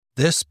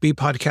This B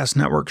Podcast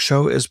Network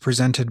show is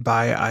presented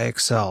by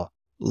IXL.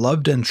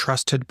 Loved and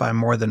trusted by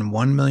more than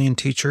 1 million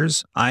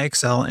teachers,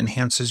 IXL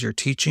enhances your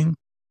teaching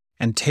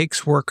and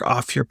takes work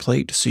off your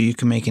plate so you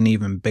can make an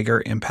even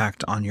bigger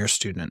impact on your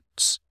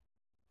students.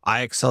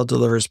 IXL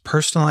delivers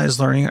personalized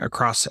learning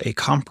across a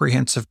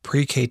comprehensive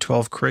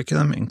pre-K-12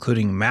 curriculum,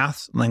 including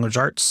math, language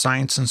arts,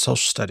 science, and social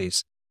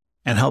studies,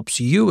 and helps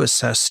you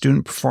assess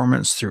student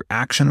performance through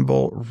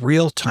actionable,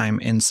 real-time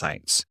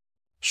insights.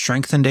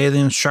 Strengthen daily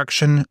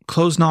instruction,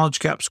 close knowledge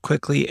gaps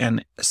quickly,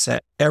 and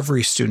set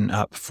every student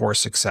up for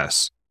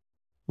success.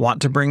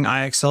 Want to bring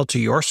IXL to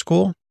your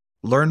school?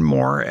 Learn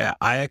more at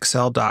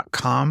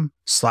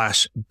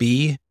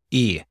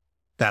ixl.com/BE.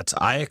 That's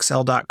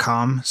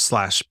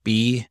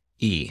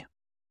ixl.com/BE.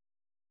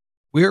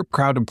 We are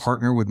proud to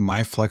partner with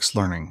MyFlex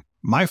Learning.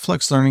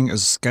 MyFlex Learning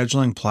is a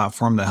scheduling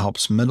platform that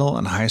helps middle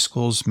and high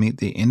schools meet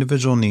the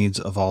individual needs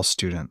of all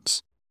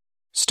students.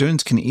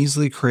 Students can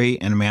easily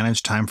create and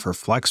manage time for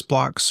flex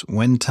blocks,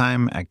 win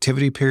time,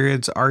 activity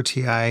periods,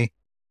 RTI,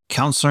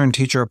 counselor and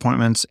teacher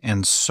appointments,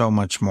 and so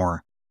much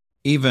more.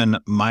 Even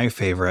my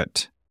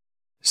favorite,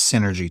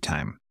 synergy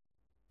time.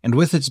 And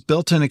with its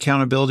built-in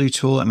accountability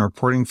tool and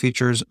reporting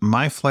features,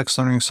 MyFlex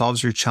Learning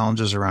solves your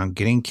challenges around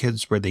getting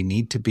kids where they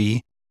need to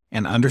be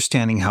and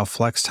understanding how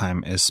flex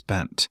time is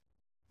spent.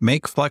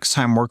 Make flex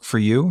time work for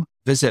you.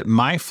 Visit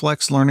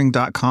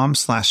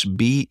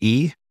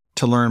myflexlearning.com/BE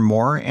to learn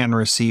more and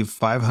receive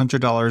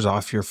 $500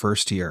 off your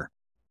first year.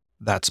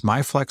 That's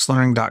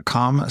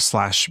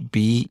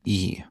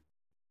myflexlearning.com/BE.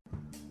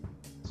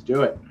 Let's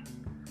do it.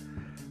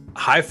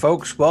 Hi,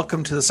 folks.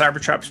 Welcome to the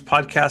Cybertraps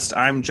podcast.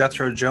 I'm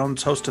Jethro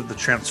Jones, host of the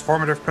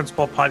Transformative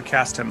Principal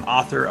podcast and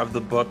author of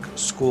the book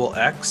School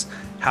X,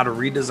 How to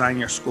Redesign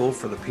Your School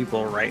for the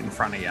People Right in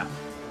Front of You.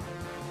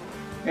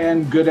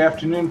 And good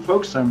afternoon,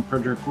 folks. I'm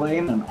Frederick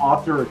Lane, an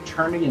author,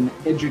 attorney, and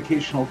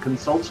educational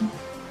consultant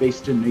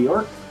based in New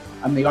York.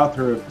 I'm the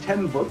author of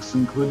 10 books,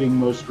 including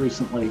most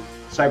recently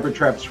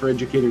Cybertraps for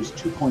Educators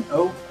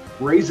 2.0,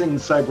 Raising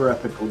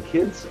Cyber-Ethical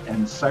Kids,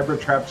 and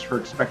Cybertraps for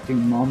Expecting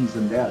Moms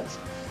and Dads.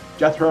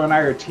 Jethro and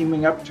I are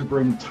teaming up to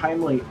bring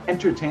timely,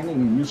 entertaining,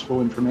 and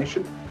useful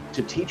information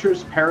to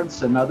teachers,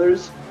 parents, and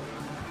others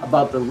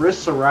about the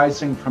risks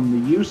arising from the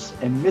use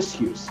and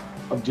misuse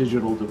of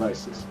digital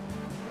devices.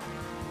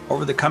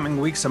 Over the coming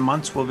weeks and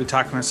months, we'll be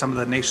talking to some of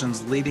the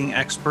nation's leading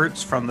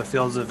experts from the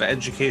fields of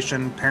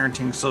education,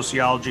 parenting,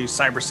 sociology,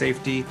 cyber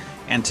safety,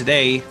 and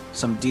today,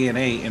 some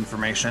DNA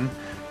information.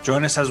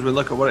 Join us as we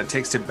look at what it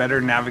takes to better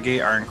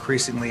navigate our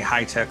increasingly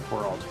high-tech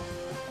world.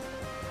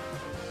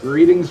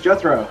 Greetings,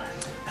 Jethro.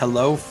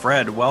 Hello,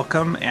 Fred.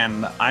 Welcome,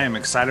 and I am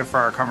excited for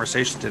our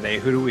conversation today.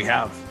 Who do we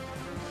have?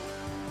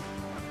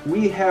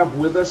 We have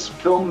with us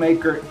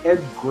filmmaker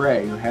Ed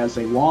Gray, who has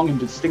a long and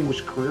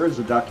distinguished career as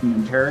a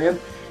documentarian.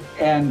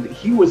 And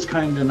he was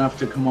kind enough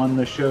to come on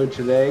the show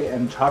today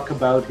and talk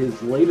about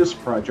his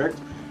latest project,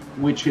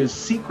 which is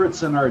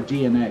Secrets in Our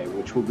DNA,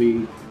 which will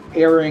be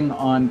airing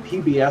on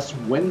PBS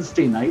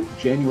Wednesday night,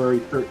 January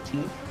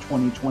 13th,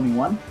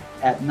 2021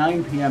 at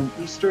 9 p.m.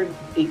 Eastern,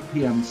 8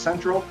 p.m.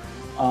 Central.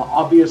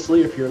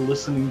 Obviously, if you're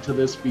listening to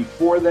this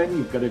before then,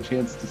 you've got a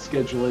chance to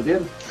schedule it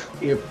in.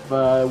 If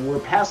we're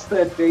past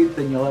that date,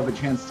 then you'll have a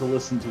chance to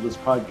listen to this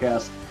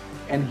podcast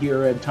and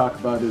hear Ed talk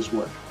about his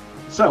work.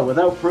 So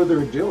without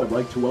further ado, I'd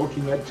like to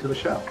welcome Ed to the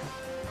show.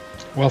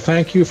 Well,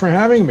 thank you for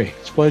having me.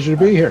 It's a pleasure to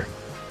be here.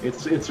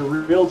 It's a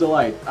real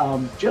delight.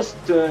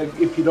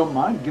 If you don't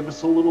mind, give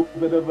us a little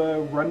bit of a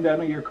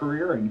rundown of your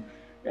career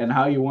and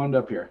how you wound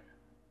up here.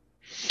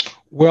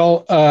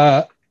 Well,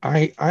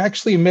 I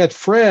actually met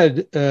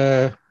Fred,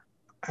 I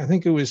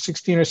think it was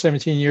 16 or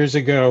 17 years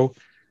ago.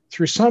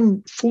 Through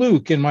some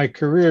fluke in my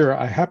career,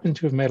 I happened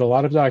to have made a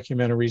lot of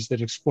documentaries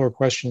that explore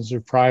questions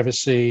of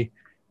privacy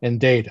and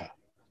data.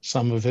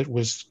 Some of it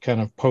was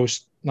kind of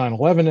post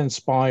 9/11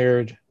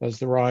 inspired, as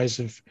the rise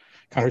of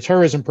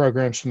counterterrorism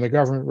programs from the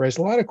government raised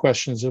a lot of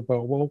questions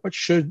about, well, what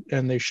should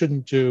and they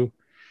shouldn't do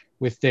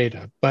with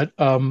data. But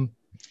to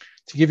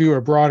give you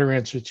a broader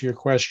answer to your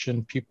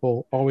question,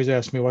 people always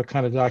ask me what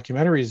kind of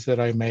documentaries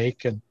that I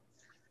make. And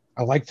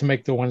I like to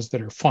make the ones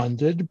that are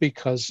funded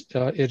because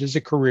it is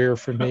a career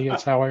for me.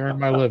 It's how I earn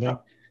my living.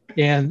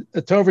 And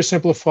to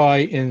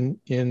oversimplify in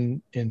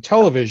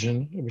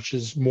television, which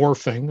is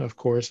morphing, of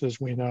course,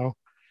 as we know,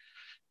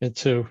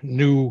 into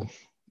new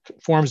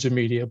forms of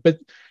media.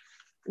 But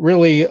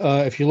really,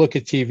 if you look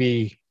at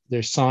TV,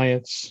 there's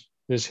science,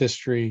 there's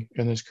history,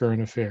 and there's current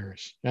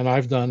affairs. And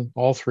I've done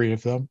all three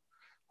of them.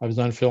 I've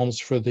done films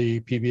for the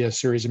PBS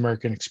series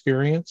American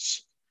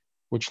Experience,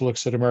 which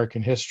looks at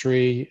American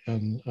history.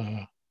 And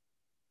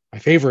my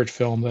favorite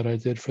film that I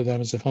did for them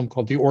is a film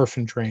called The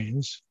Orphan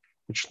Trains,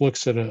 which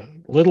looks at a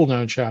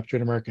little-known chapter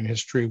in American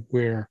history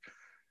where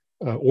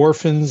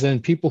orphans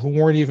and people who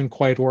weren't even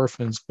quite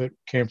orphans but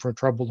came from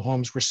troubled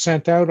homes were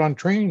sent out on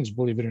trains,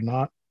 believe it or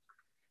not.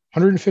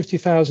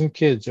 150,000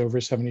 kids over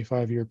a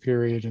 75-year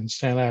period and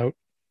sent out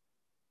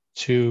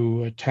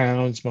to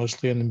towns,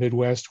 mostly in the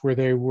Midwest, where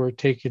they were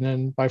taken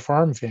in by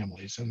farm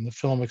families. And the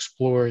film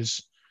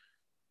explores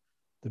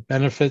the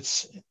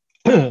benefits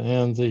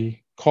and the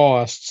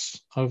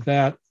costs of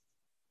that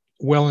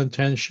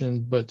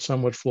well-intentioned but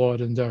somewhat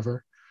flawed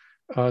endeavor.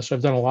 So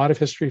I've done a lot of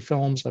history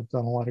films. I've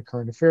done a lot of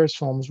current affairs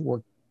films,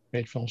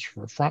 made films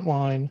for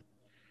Frontline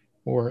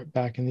or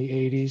back in the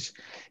 80s.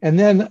 And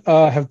then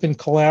have been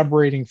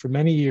collaborating for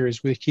many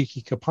years with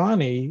Kiki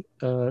Kapani,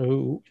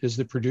 who is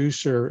the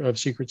producer of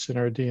Secrets in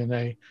Our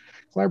DNA,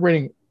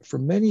 collaborating for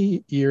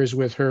many years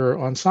with her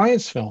on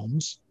science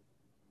films.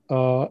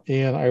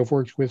 And I've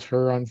worked with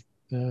her on,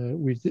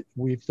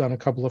 we've done a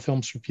couple of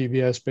films for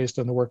PBS based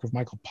on the work of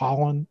Michael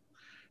Pollan,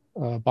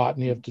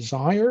 Botany of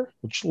Desire,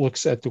 which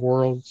looks at the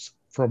world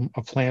from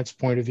a plant's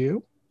point of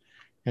view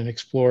and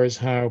explores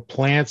how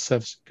plants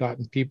have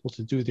gotten people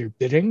to do their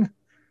bidding,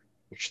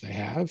 which they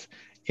have,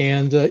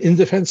 and In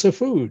Defense of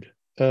Food,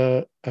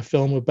 a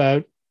film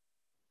about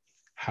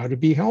how to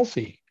be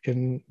healthy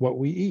in what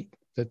we eat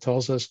that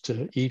tells us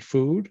to eat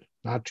food,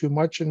 not too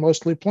much, and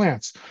mostly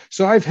plants.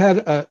 So I've had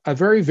a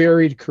very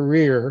varied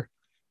career,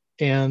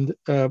 and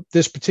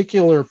this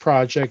particular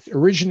project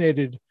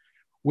originated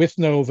with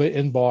Nova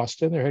in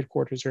Boston. Their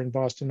headquarters are in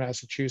Boston,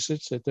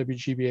 Massachusetts at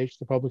WGBH,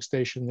 the public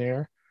station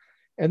there.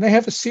 And they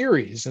have a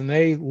series, and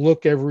they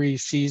look every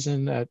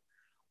season at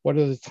what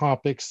are the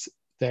topics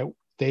that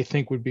they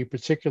think would be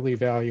particularly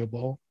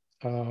valuable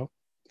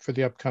for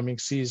the upcoming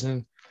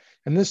season.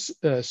 And this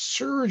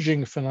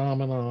surging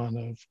phenomenon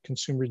of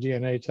consumer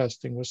DNA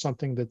testing was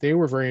something that they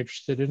were very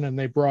interested in, and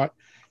they brought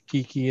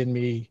Kiki and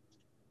me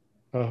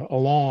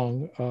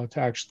along to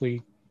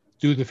actually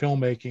do the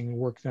filmmaking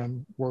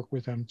and work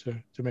with them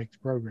to make the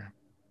program.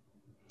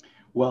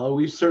 Well,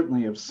 we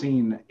certainly have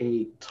seen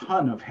a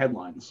ton of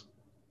headlines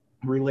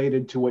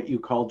related to what you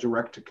call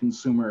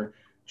direct-to-consumer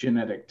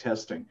genetic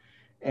testing.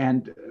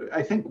 And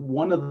I think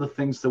one of the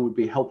things that would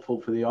be helpful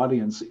for the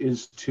audience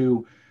is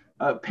to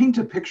paint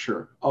a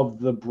picture of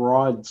the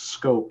broad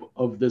scope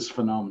of this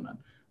phenomenon.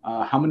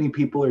 How many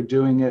people are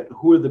doing it?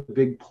 Who are the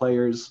big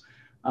players?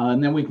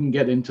 And then we can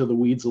get into the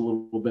weeds a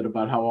little bit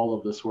about how all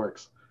of this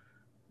works.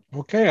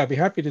 Okay, I'd be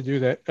happy to do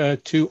that.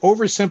 To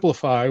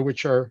oversimplify,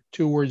 which are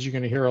two words you're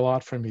going to hear a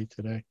lot from me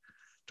today,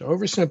 to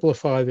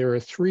oversimplify, there are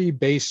three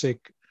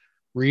basic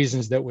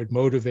reasons that would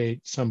motivate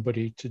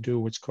somebody to do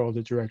what's called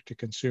a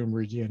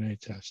direct-to-consumer DNA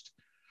test.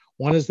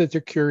 One is that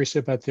they're curious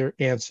about their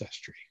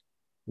ancestry.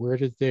 Where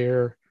did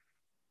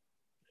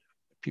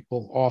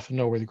people often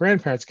know where the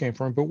grandparents came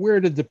from, but where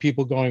did the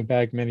people going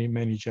back many,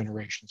 many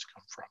generations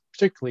come from,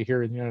 particularly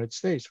here in the United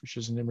States, which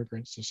is an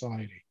immigrant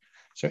society?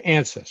 So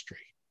ancestry.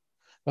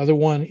 Another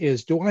one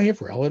is, do I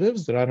have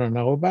relatives that I don't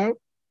know about?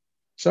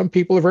 Some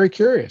people are very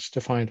curious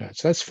to find out.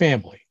 So that's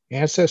family,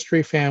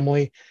 ancestry,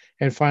 family,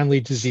 and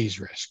finally, disease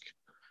risk.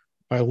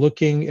 By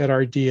looking at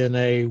our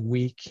DNA,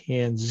 we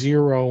can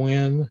zero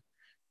in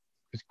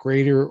with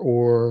greater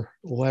or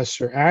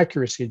lesser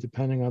accuracy,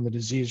 depending on the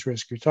disease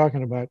risk you're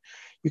talking about.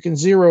 You can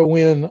zero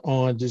in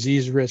on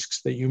disease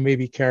risks that you may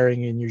be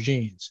carrying in your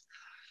genes.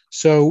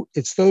 So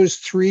it's those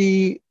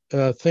three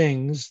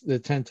things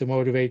that tend to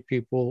motivate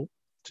people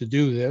to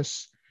do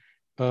this.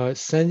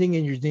 Sending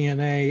in your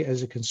DNA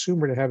as a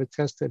consumer to have it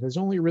tested has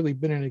only really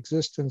been in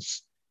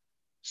existence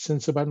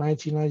since about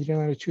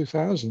 1999 or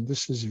 2000.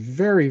 This is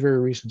very, very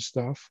recent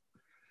stuff.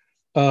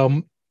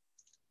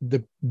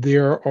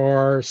 There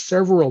are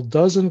several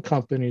dozen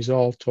companies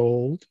all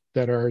told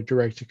that are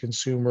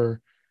direct-to-consumer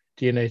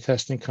DNA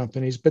testing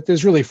companies, but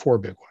there's really four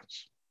big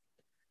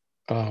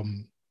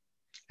ones.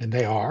 And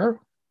they are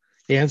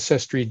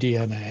Ancestry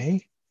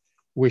DNA,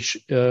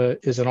 which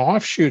is an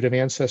offshoot of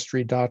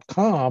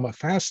Ancestry.com, a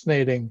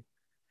fascinating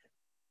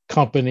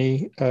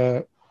company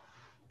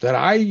that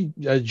I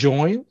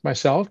joined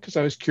myself because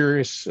I was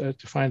curious to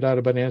find out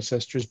about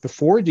ancestors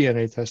before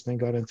DNA testing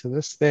got into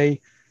this.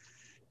 They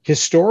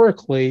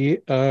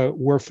historically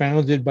were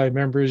founded by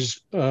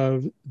members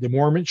of the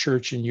Mormon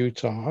Church in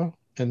Utah,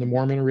 and the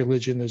Mormon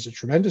religion. There's a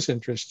tremendous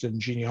interest in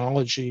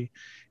genealogy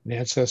and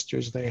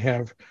ancestors. They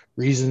have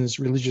reasons,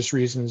 religious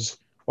reasons,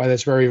 why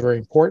that's very, very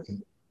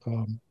important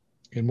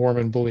in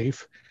Mormon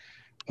belief.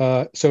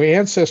 So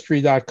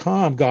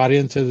Ancestry.com got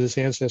into this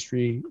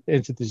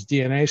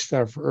DNA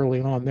stuff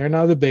early on. They're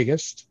now the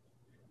biggest.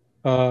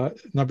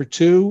 Number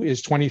two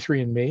is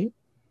 23andMe,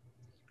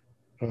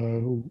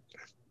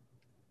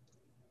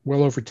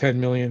 well over 10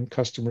 million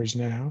customers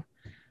now.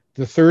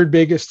 The third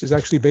biggest is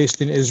actually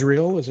based in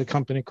Israel, is a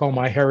company called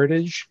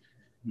MyHeritage.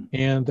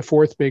 And the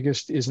fourth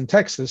biggest is in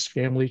Texas,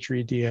 Family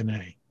Tree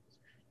DNA.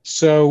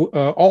 So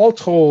all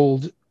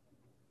told,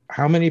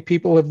 how many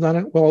people have done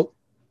it? Well,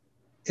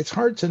 it's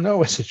hard to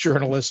know as a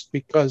journalist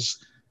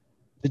because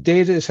the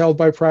data is held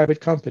by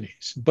private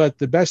companies. But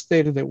the best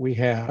data that we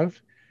have,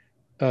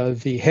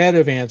 the head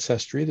of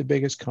Ancestry, the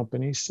biggest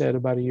company, said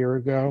about a year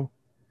ago,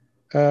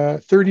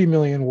 30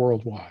 million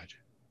worldwide.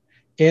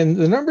 And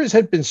the numbers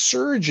had been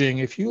surging.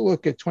 If you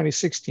look at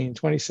 2016,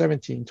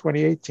 2017,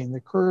 2018, the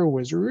curve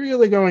was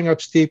really going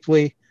up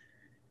steeply.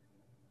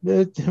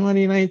 The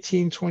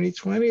 2019,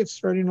 2020, it's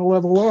starting to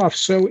level off.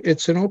 So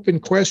it's an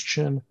open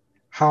question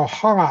how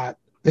hot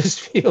this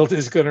field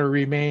is going to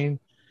remain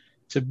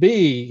to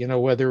be,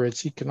 whether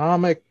it's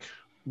economic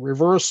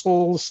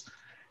reversals,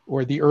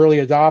 or the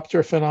early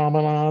adopter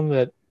phenomenon,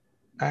 that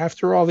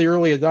after all the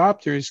early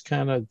adopters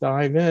kind of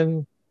dive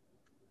in,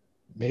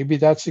 maybe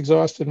that's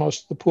exhausted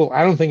most of the pool.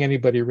 I don't think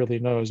anybody really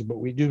knows, but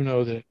we do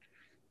know that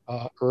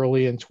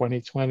early in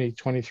 2020,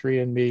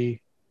 23andMe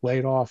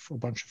laid off a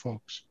bunch of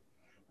folks.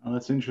 Oh,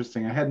 that's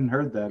interesting. I hadn't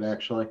heard that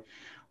actually.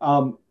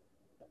 Um,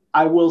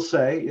 I will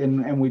say,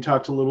 and we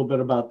talked a little bit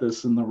about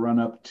this in the run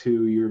up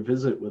to your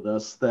visit with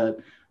us, that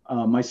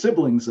my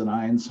siblings and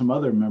I and some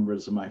other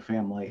members of my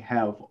family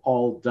have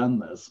all done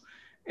this.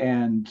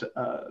 And,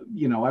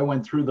 I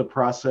went through the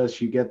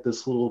process. You get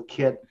this little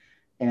kit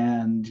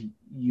and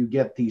you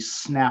get these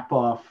snap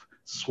off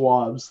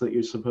swabs that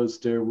you're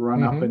supposed to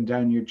run up and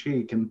down your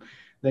cheek. And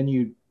then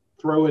you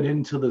throw it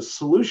into the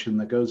solution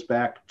that goes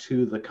back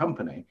to the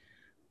company.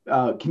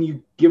 Can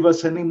you give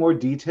us any more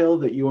detail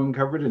that you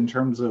uncovered in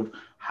terms of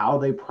how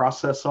they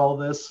process all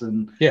this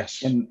and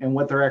Yes. and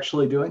what they're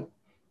actually doing?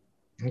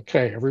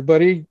 Okay,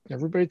 everybody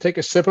take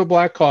a sip of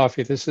black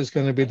coffee. This is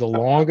going to be the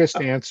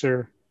longest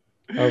answer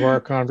of our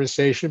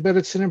conversation, but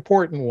it's an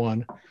important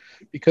one,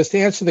 because to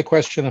answer the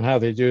question of how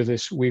they do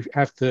this, we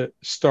have to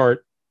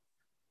start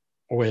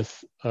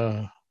with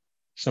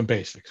some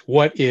basics.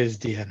 What is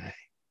DNA?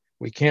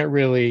 We can't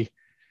really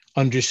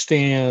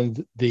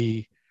understand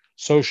the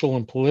social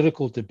and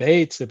political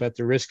debates about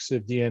the risks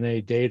of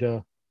DNA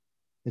data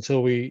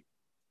until we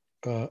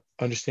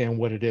understand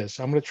what it is.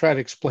 So I'm going to try to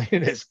explain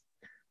it as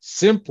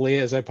simply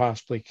as I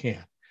possibly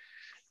can.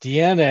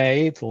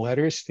 DNA, the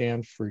letters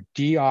stand for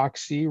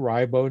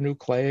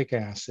deoxyribonucleic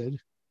acid.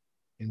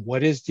 And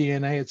what is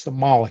DNA? It's a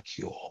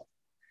molecule.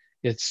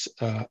 It's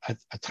a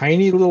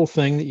tiny little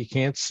thing that you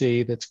can't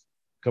see that's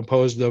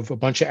composed of a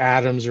bunch of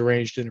atoms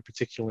arranged in a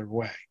particular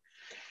way.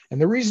 And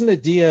the reason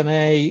that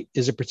DNA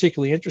is a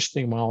particularly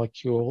interesting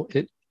molecule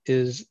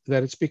is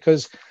that it's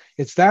because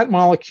it's that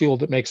molecule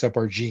that makes up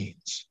our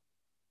genes.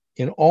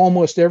 In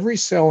almost every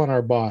cell in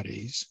our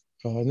bodies,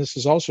 and this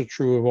is also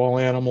true of all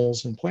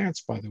animals and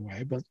plants, by the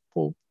way, but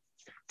we'll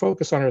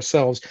focus on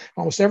ourselves.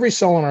 Almost every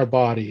cell in our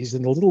bodies,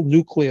 in the little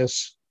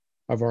nucleus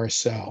of our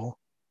cell,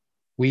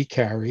 we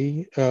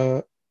carry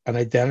an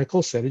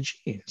identical set of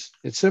genes.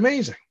 It's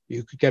amazing.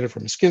 You could get it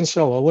from a skin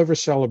cell, a liver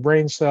cell, a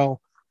brain cell,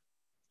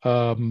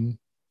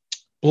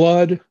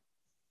 blood,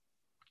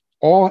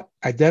 all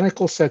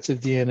identical sets of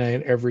DNA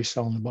in every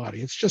cell in the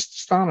body. It's just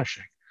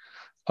astonishing.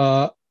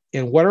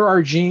 And what are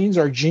our genes?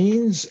 Our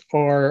genes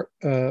are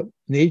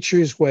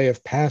nature's way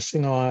of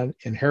passing on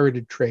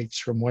inherited traits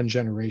from one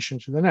generation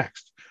to the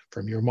next,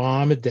 from your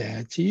mom and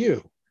dad to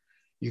you.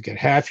 You get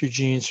half your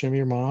genes from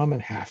your mom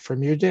and half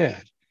from your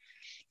dad.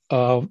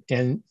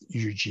 And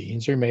your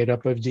genes are made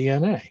up of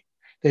DNA.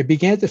 They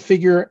began to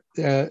figure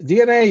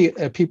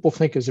DNA, people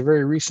think is a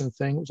very recent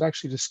thing. It was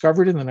actually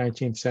discovered in the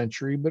 19th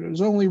century, but it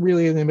was only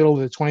really in the middle of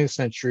the 20th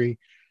century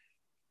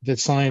that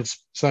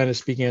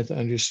scientists began to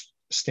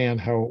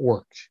understand how it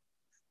worked.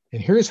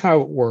 And here's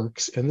how it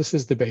works, and this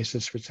is the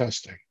basis for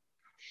testing.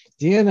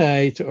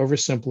 DNA, to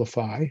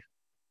oversimplify,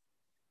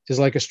 is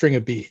like a string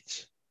of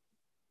beads,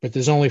 but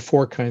there's only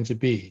 4 kinds of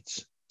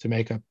beads to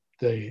make up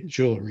the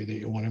jewelry that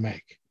you want to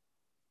make.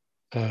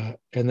 And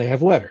they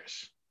have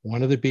letters.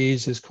 One of the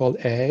beads is called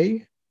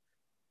A,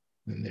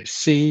 and there's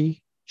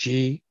C,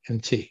 G,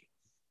 and T.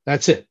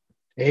 That's it.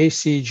 A,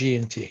 C, G,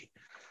 and T.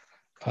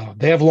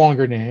 They have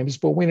longer names,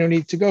 but we don't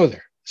need to go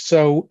there.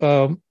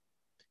 So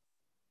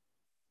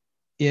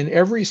in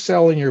every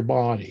cell in your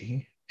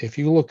body, if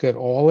you look at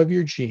all of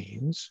your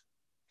genes,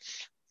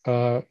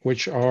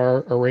 which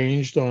are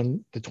arranged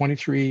on the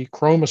 23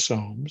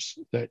 chromosomes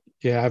that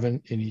you have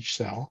in each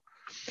cell,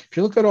 if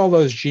you look at all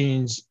those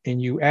genes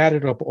and you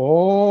added up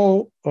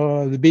all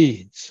the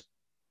beads,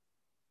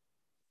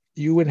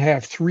 you would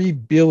have 3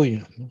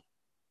 billion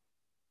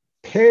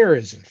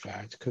pairs, in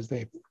fact, because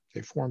they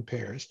form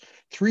pairs,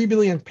 3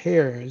 billion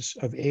pairs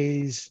of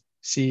A's,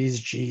 C's,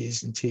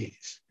 G's, and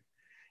T's.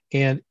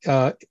 And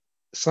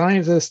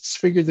scientists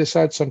figured this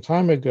out some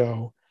time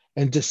ago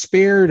and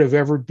despaired of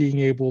ever being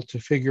able to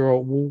figure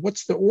out, well,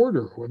 what's the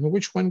order? I mean,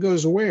 which one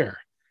goes where?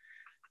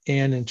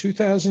 And in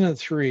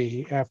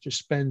 2003, after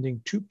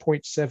spending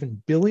 $2.7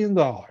 billion,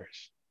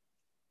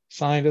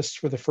 scientists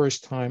for the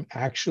first time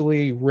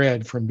actually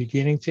read from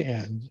beginning to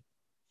end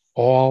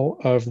all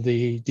of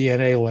the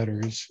DNA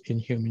letters in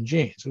human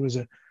genes. It was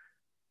a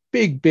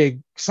big,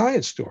 big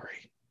science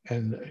story,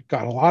 and it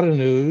got a lot of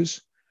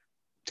news.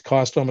 It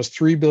cost almost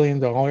 $3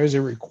 billion. It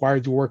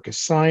required to work as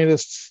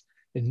scientists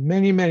in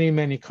many, many,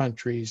 many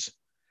countries.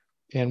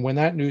 And when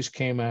that news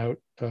came out,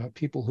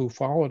 people who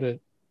followed it,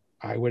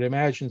 I would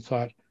imagine,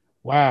 thought,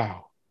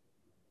 wow,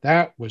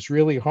 that was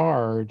really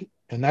hard.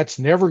 And that's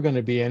never going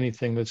to be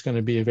anything that's going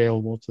to be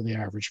available to the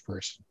average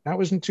person. That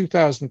was in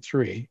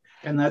 2003.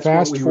 And that's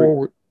Fast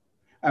forward.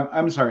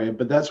 I'm sorry,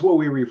 but that's what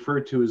we refer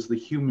to as the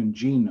human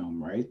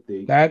genome, right?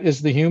 That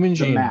is the human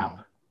genome.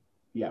 Map.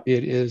 Yeah.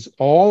 It is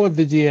all of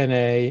the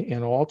DNA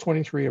in all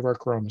 23 of our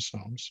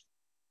chromosomes.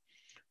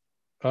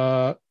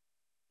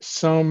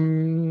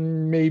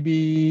 Some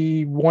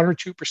maybe 1 or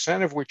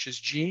 2% of which is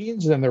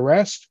genes, and the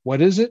rest,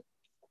 what is it?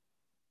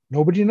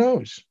 Nobody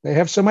knows. They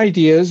have some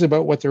ideas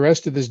about what the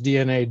rest of this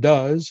DNA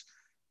does.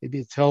 Maybe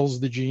it tells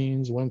the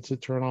genes when to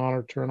turn on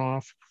or turn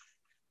off.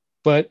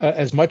 But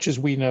as much as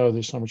we know,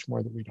 there's so much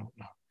more that we don't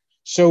know.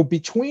 So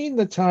between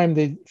the time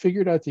they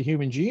figured out the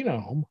human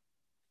genome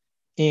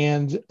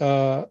and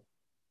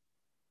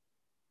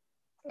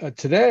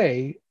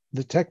today,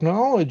 the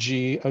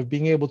technology of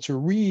being able to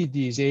read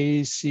these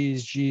A's,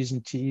 C's, G's,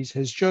 and T's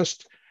has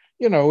just,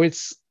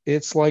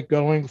 it's like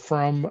going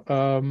from,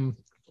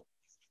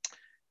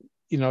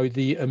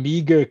 the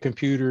Amiga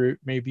computer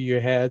maybe you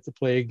had to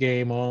play a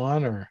game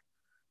on,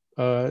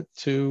 or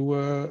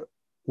to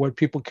what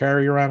people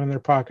carry around in their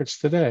pockets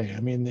today.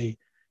 I mean, the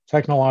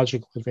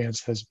technological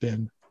advance has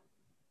been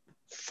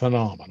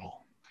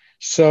phenomenal.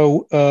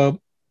 So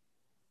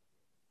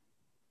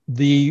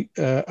the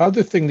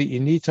other thing that you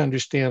need to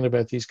understand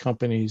about these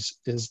companies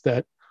is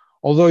that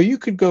although you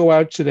could go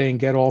out today and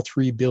get all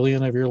 3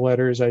 billion of your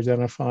letters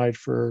identified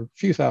for a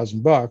few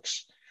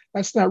 $1,000s,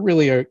 that's not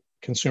really a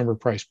consumer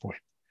price point.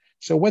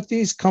 So what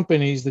these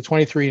companies, the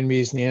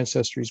 23andMe's and the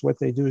Ancestries, what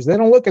they do is they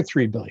don't look at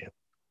 3 billion.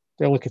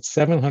 They look at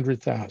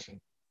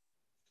 700,000,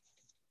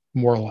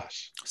 more or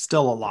less.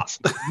 Still a lot.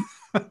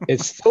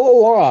 It's still a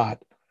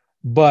lot,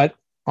 but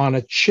on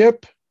a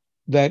chip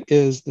that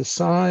is the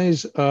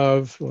size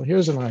of, well,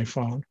 here's an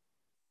iPhone,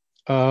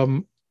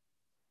 on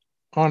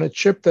a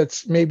chip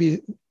that's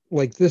maybe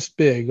like this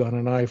big on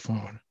an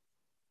iPhone,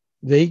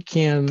 they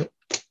can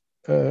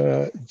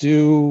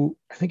do,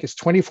 I think it's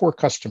 24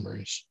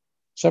 customers,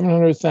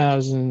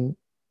 700,000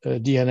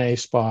 DNA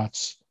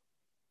spots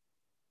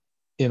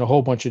in a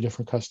whole bunch of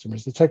different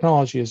customers. The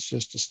technology is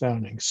just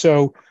astounding.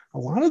 So a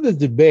lot of the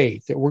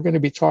debate that we're going to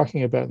be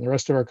talking about in the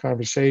rest of our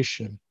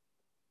conversation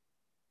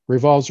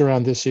revolves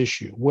around this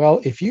issue.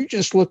 Well, if you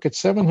just look at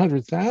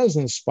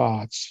 700,000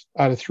 spots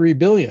out of 3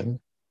 billion,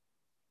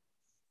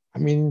 I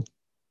mean,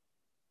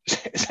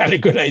 is that a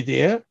good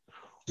idea?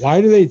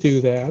 Why do they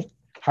do that?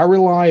 How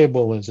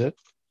reliable is it?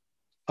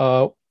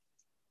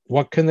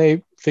 What can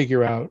they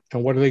figure out,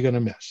 and what are they going to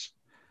miss?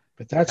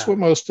 But that's what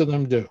most of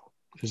them do,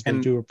 is they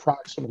do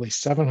approximately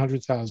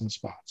 700,000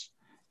 spots.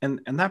 And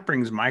that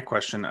brings my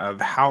question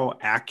of how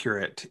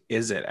accurate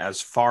is it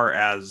as far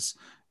as,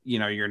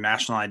 your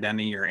national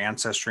identity, your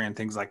ancestry, and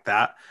things like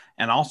that,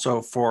 and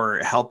also for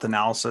health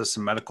analysis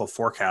and medical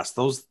forecast.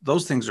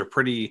 Those things are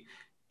pretty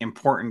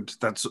important.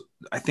 That's,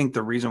 I think,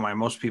 the reason why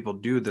most people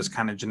do this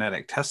kind of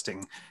genetic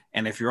testing.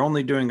 And if you're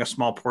only doing a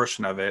small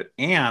portion of it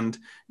and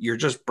you're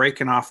just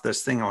breaking off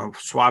this thing and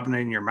swabbing it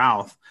in your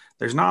mouth,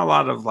 there's not a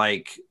lot of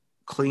like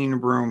clean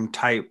room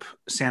type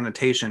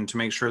sanitation to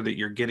make sure that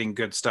you're getting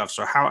good stuff.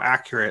 So how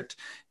accurate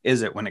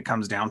is it when it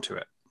comes down to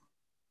it?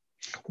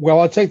 Well,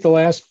 I'll take the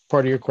last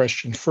part of your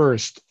question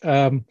first.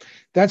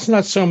 That's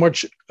not so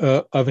much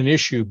of an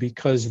issue,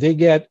 because they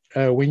get,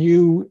 when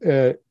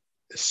you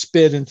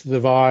spit into the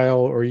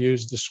vial or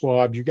use the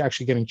swab, you're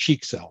actually getting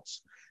cheek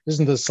cells. It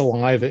isn't the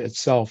saliva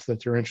itself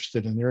that they're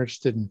interested in. They're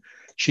interested in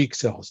cheek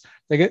cells.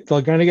 They're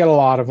going to get a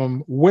lot of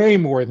them, way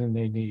more than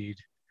they need.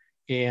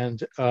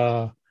 And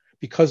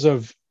because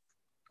of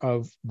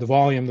the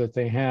volume that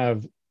they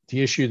have,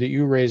 the issue that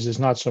you raise is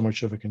not so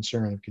much of a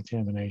concern of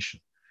contamination.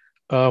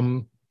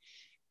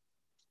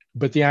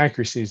 But the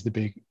accuracy is the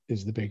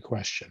big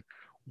question.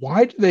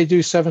 Why do they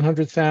do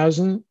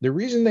 700,000? The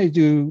reason they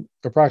do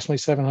approximately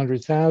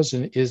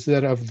 700,000 is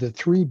that of the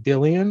 3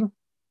 billion,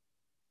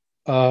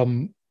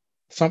 something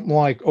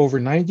like over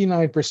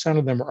 99%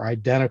 of them are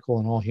identical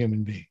in all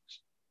human beings.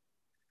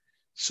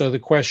 So the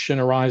question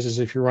arises,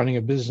 if you're running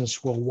a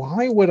business, well,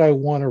 why would I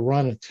want to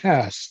run a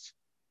test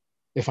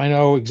if I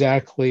know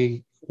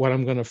exactly what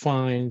I'm going to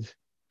find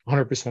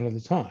 100% of the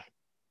time?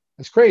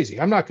 That's crazy.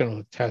 I'm not going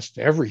to test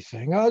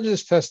everything. I'll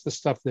just test the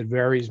stuff that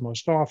varies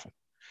most often.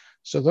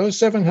 So those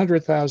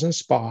 700,000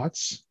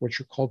 spots,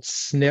 which are called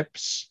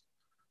SNPs,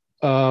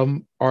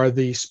 are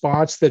the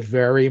spots that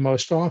vary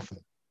most often.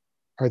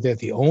 Are they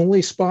the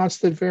only spots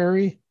that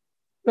vary?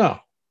 No,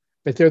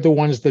 but they're the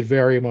ones that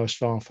vary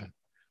most often.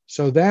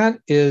 So that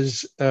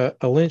is a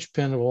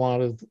linchpin of a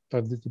lot of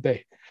the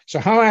debate. So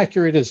how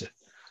accurate is it?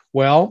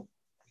 Well,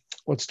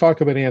 let's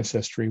talk about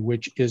ancestry,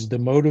 which is the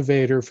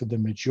motivator for the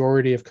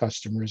majority of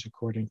customers,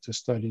 according to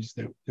studies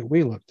that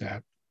we looked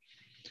at.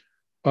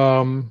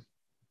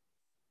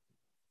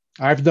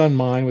 I've done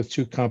mine with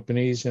 2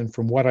 companies, and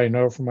from what I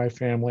know from my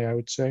family, I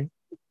would say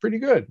pretty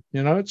good.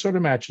 It sort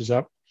of matches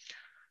up.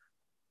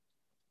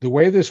 The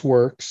way this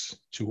works,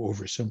 to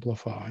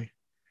oversimplify,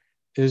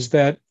 is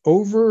that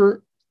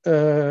over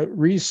the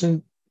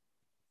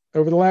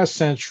last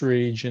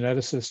century,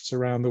 geneticists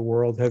around the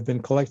world have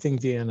been collecting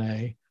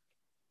DNA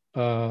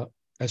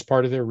as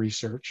part of their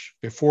research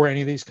before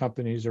any of these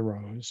companies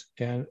arose,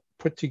 and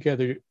put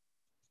together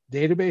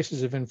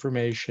databases of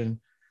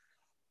information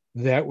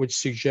that would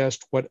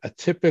suggest what a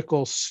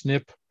typical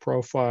SNP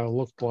profile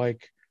looked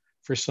like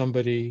for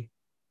somebody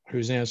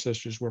whose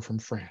ancestors were from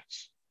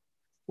France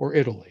or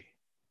Italy,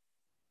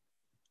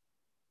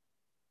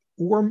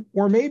 or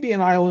maybe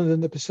an island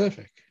in the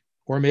Pacific,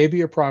 or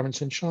maybe a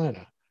province in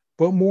China,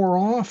 but more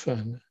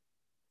often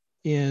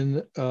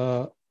in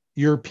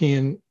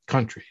European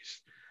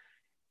countries.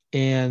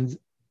 And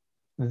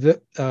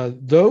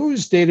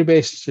those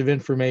databases of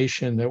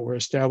information that were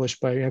established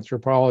by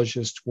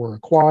anthropologists were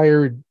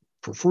acquired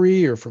for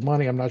free or for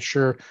money, I'm not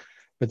sure,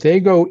 but they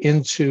go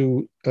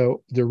into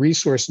the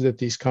resources that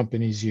these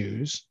companies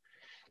use,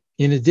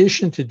 in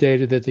addition to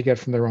data that they get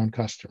from their own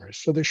customers.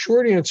 So the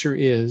short answer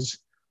is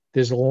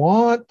there's a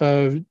lot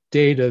of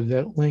data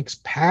that links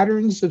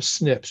patterns of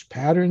SNPs,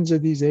 patterns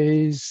of these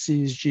A's,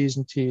 C's, G's,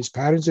 and T's,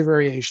 patterns of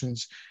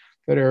variations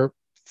that are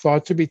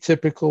thought to be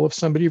typical of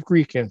somebody of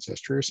Greek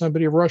ancestry or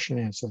somebody of Russian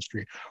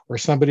ancestry or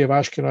somebody of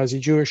Ashkenazi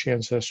Jewish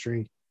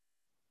ancestry.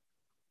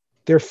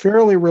 They're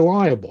fairly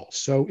reliable.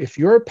 So if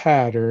your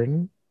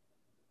pattern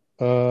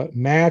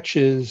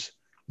matches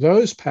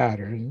those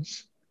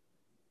patterns,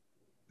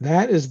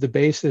 that is the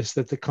basis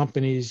that the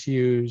companies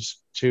use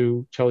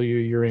to tell you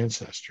your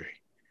ancestry.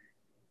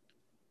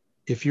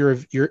 If you're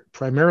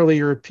primarily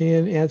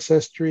European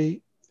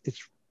ancestry,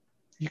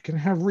 you can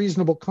have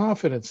reasonable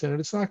confidence in it.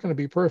 It's not going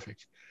to be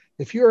perfect.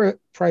 If you're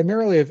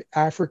primarily of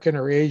African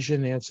or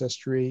Asian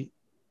ancestry,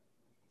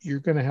 you're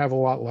going to have a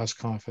lot less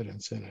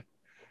confidence in it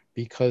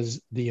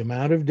because the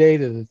amount of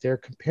data that they're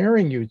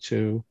comparing you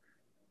to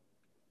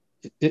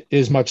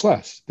is much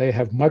less. They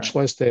have much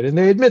less data, and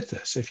they admit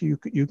this. If you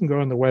can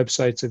go on the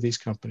websites of these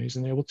companies,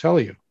 and they will tell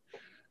you,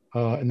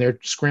 and they're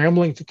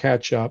scrambling to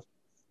catch up.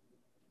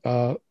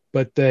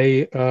 But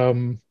they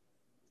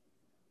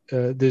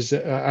there's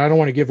I don't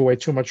want to give away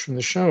too much from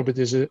the show, but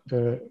there's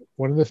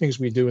one of the things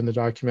we do in the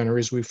documentary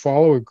is we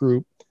follow a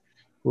group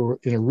who are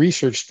in a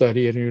research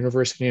study at a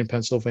university in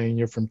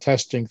Pennsylvania from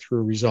testing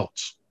through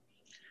results.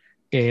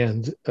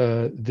 And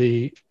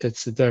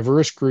it's a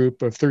diverse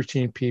group of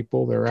 13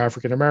 people. They're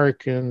African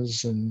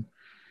Americans and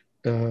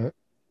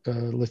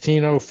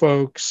Latino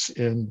folks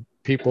and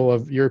people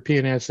of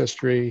European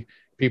ancestry,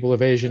 people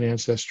of Asian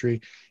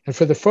ancestry. And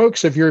for the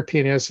folks of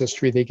European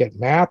ancestry, they get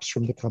maps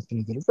from the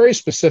company that are very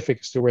specific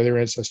as to where their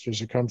ancestors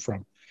have come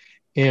from.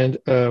 And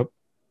the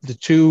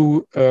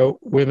two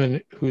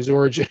women whose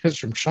origin is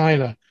from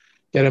China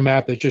get a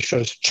map that just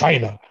shows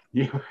China.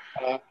 Yeah.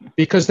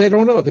 Because they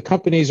don't know. The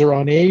companies are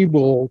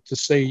unable to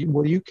say,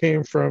 well, you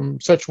came from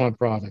Sichuan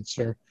province,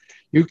 or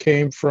you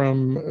came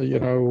from,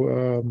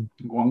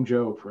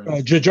 Guangzhou, for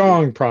instance.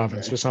 Zhejiang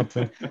province or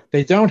something.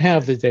 They don't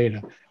have the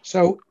data.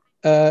 So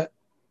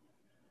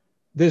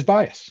there's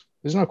bias.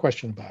 There's no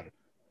question about it.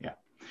 Yeah.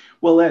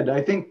 Well, Ed,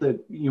 I think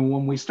that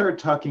when we start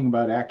talking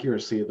about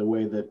accuracy, the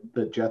way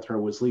that Jethro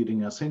was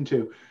leading us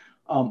into,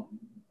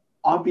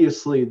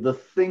 obviously the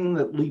thing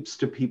that leaps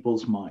to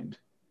people's mind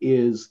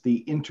is the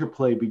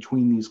interplay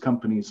between these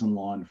companies and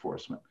law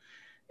enforcement.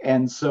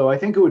 And so I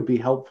think it would be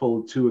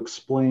helpful to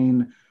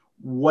explain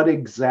what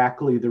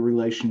exactly the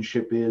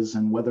relationship is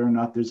and whether or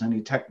not there's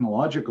any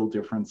technological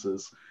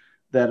differences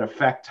that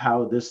affect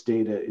how this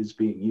data is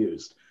being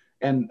used.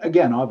 And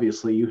again,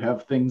 obviously, you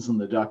have things in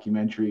the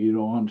documentary you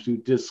don't want to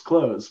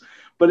disclose,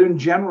 but in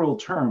general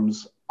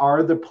terms,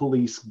 are the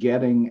police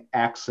getting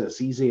access,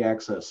 easy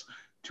access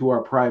to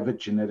our private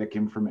genetic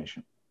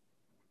information?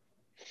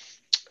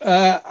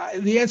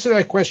 The answer to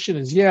that question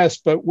is yes,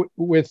 but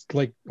with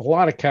like a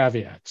lot of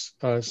caveats.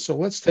 So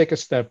let's take a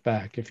step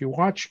back. If you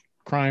watch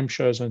crime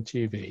shows on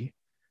TV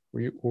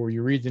or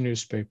you read the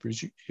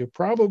newspapers, you're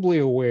probably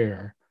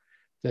aware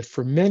that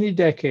for many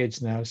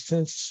decades now,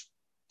 since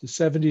the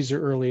 70s or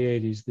early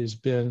 80s, there's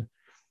been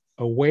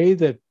a way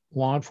that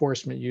law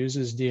enforcement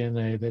uses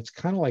DNA that's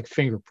kind of like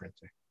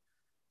fingerprinting.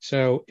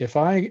 So if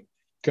I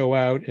go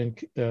out and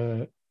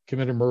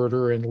commit a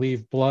murder and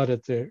leave blood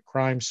at the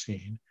crime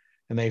scene,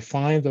 and they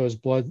find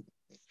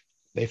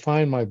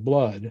my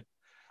blood,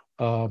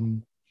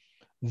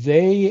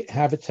 they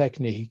have a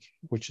technique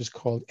which is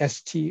called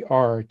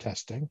STR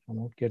testing. I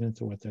won't get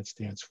into what that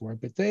stands for,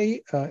 but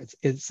it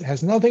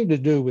has nothing to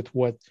do with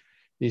what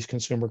these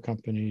consumer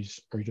companies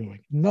are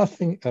doing.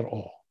 Nothing at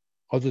all,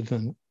 other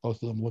than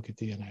both of them look at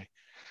DNA.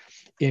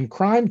 In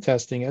crime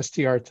testing,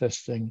 STR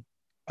testing,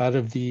 out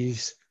of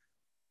these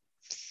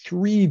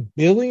 3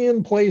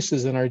 billion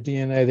places in our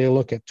DNA, they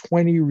look at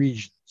 20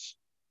 regions.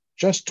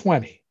 Just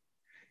 20.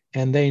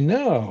 And they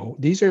know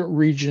these are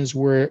regions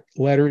where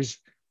letters,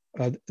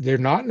 they're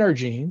not in our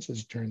genes, as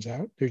it turns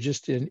out. They're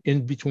just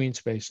in between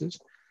spaces.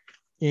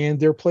 And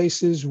they're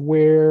places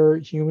where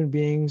human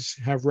beings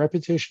have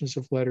repetitions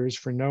of letters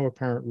for no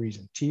apparent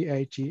reason.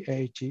 T-A,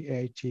 T-A,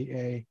 T-A,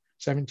 T-A,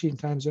 17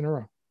 times in a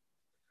row.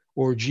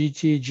 Or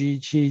G-T,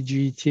 G-T,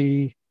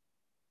 G-T,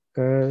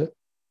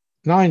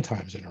 9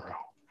 times in a row.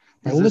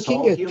 Is this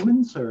all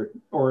humans or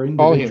individuals?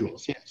 All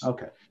humans, yes.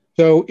 Okay.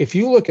 So if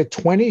you look at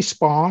 20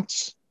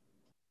 spots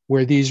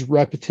where these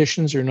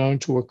repetitions are known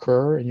to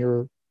occur and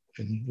you're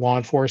in law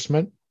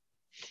enforcement,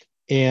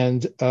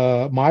 and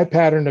my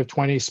pattern of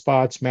 20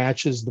 spots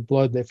matches the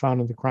blood they found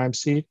in the crime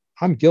scene,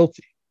 I'm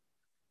guilty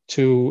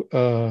to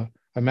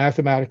a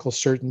mathematical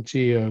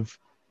certainty of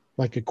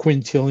like a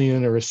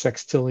quintillion or a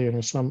sextillion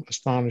or some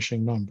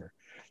astonishing number.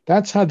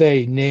 That's how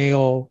they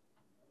nail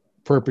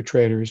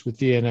perpetrators with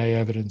DNA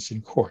evidence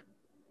in court.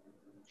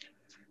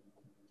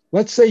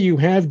 Let's say you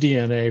have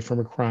DNA from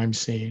a crime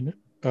scene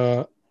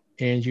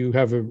and you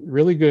have a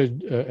really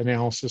good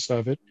analysis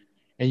of it,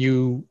 and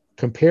you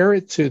compare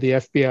it to the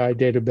FBI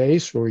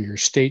database or your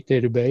state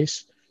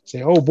database,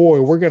 say, oh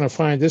boy, we're going to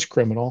find this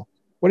criminal.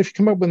 What if you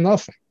come up with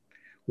nothing?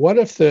 What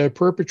if the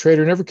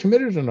perpetrator never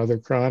committed another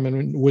crime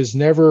and was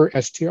never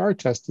STR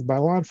tested by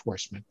law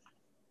enforcement?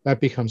 That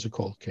becomes a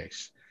cold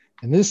case.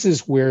 And this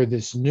is where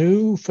this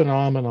new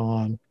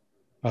phenomenon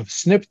of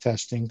SNP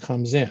testing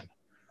comes in.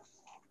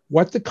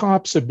 What the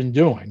cops have been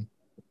doing,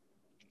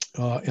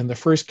 in the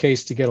first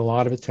case to get a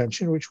lot of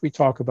attention, which we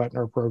talk about in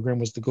our program,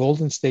 was the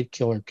Golden State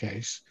Killer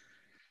case.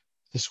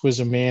 This was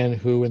a man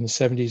who in the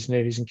 70s and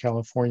 80s in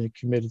California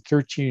committed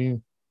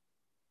 13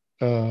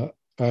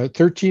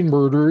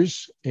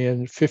 murders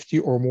and 50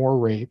 or more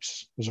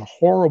rapes. He was a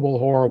horrible,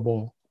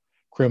 horrible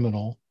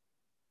criminal.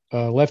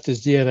 Left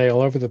his DNA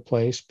all over the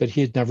place, but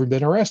he had never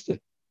been arrested.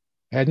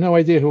 I had no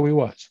idea who he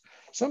was.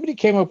 Somebody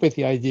came up with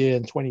the idea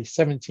in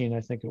 2017,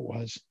 I think it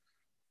was.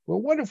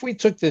 Well, what if we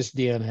took this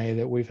DNA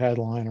that we've had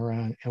lying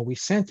around and we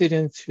sent it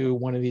into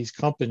one of these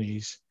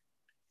companies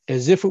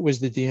as if it was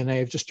the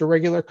DNA of just a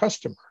regular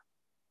customer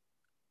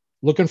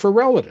looking for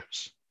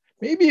relatives?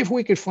 Maybe if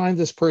we could find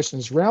this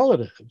person's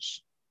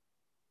relatives,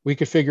 we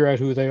could figure out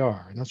who they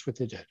are. And that's what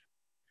they did.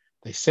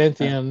 They sent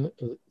in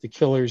the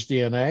killer's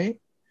DNA.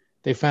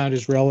 They found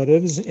his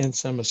relatives and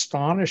some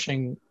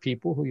astonishing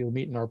people who you'll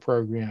meet in our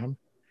program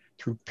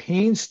through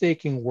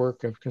painstaking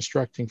work of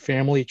constructing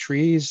family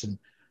trees. And,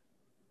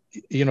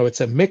 you know,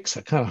 it's a mix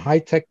of kind of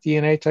high-tech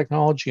DNA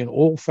technology and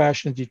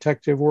old-fashioned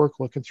detective work,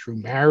 looking through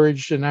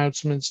marriage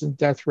announcements and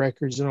death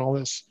records and all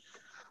this.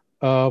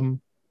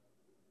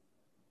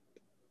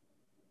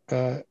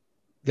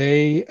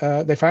 They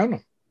found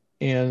him.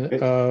 And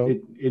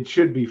it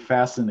should be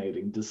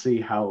fascinating to see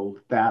how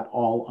that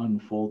all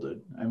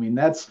unfolded. I mean,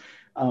 that's,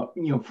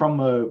 from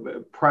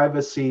a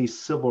privacy,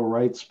 civil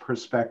rights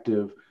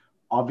perspective,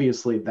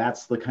 obviously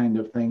that's the kind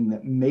of thing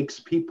that makes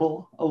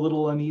people a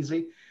little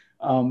uneasy.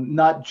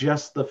 Not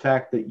just the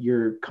fact that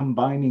you're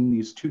combining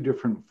these two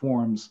different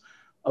forms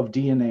of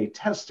DNA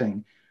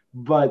testing,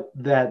 but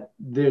that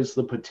there's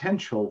the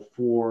potential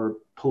for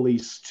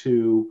police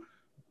to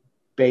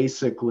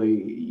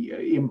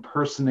basically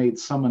impersonate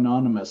some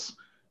anonymous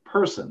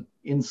person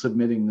in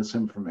submitting this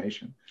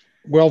information.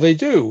 Well, they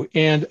do.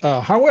 And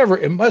however,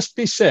 it must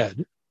be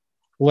said,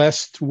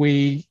 lest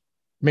we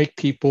make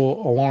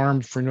people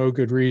alarmed for no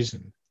good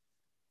reason.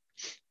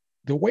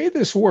 The way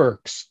this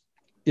works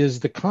is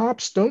the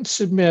cops don't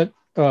submit,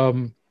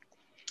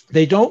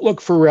 they don't look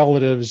for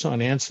relatives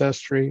on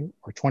Ancestry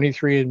or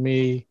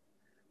 23andMe.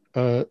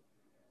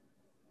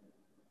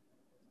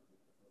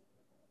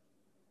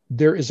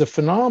 There is a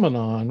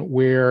phenomenon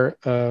where,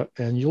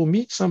 and you'll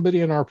meet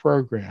somebody in our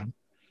program.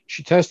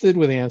 She tested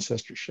with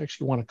Ancestry. She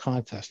actually won a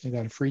contest and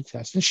got a free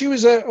test. And she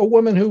was a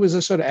woman who was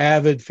a sort of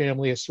avid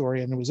family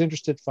historian and was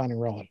interested in finding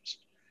relatives.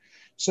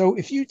 So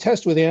if you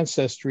test with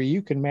Ancestry,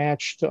 you can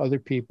match to other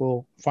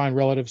people, find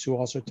relatives who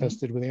also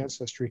tested with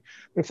Ancestry.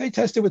 But if they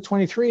tested with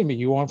 23andMe,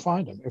 you won't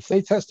find them. If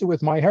they tested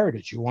with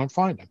MyHeritage, you won't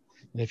find them.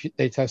 And if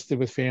they tested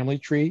with Family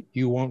Tree,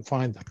 you won't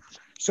find them.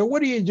 So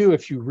what do you do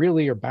if you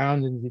really are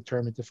bound and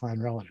determined to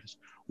find relatives?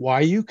 Why,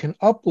 you can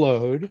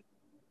upload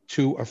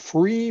to a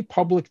free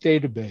public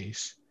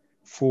database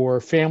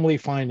for family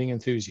finding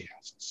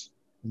enthusiasts.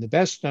 And the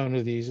best known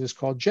of these is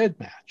called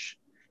GEDmatch.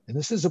 And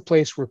this is a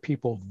place where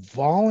people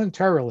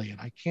voluntarily,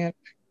 and I can't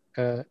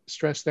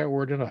stress that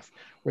word enough,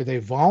 where they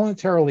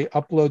voluntarily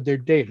upload their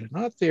data,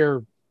 not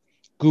their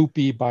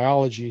goopy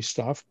biology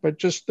stuff, but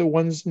just the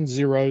ones and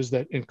zeros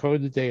that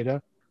encode the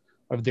data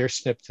of their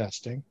SNP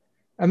testing.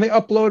 And they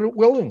upload it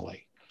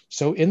willingly.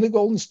 So in the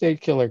Golden State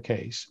Killer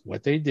case,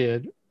 what they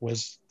did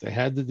was they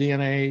had the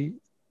DNA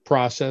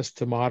processed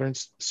to modern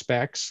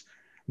specs.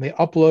 And they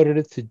uploaded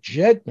it to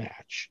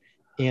GEDmatch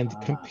and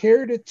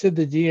compared it to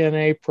the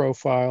DNA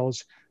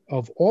profiles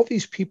of all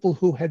these people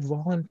who had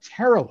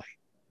voluntarily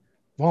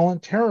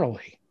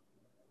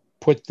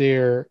put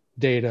their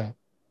data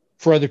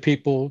for other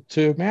people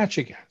to match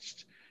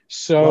against.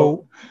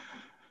 So,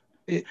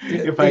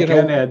 if I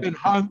can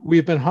add,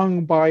 we've been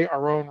hung by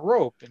our own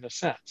rope in a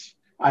sense.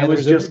 I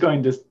was just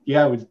going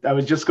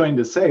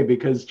to say,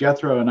 because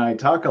Jethro and I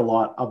talk a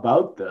lot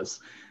about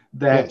this,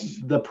 that yes,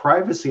 the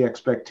privacy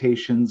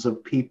expectations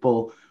of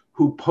people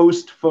who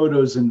post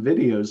photos and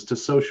videos to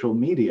social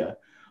media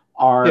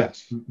are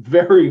yes,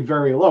 very,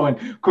 very low. And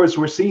of course,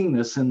 we're seeing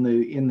this in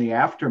the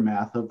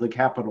aftermath of the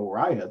Capitol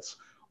riots.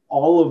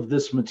 All of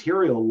this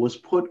material was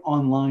put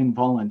online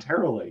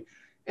voluntarily.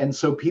 And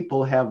so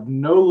people have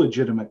no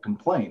legitimate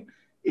complaint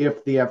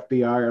if the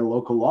FBI or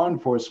local law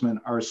enforcement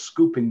are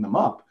scooping them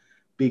up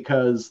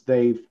because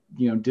they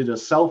did a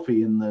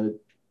selfie in the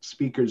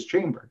speaker's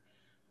chamber.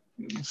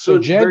 So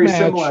it's a very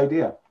similar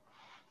idea.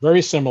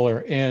 Very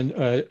similar. And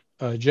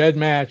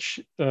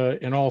GEDmatch,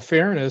 in all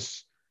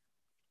fairness,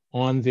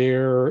 on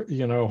their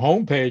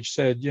homepage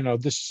said,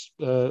 this,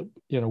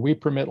 we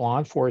permit law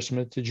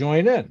enforcement to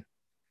join in.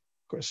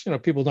 Of course,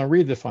 people don't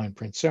read the fine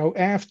print. So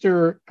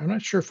I'm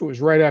not sure if it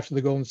was right after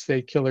the Golden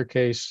State Killer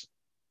case,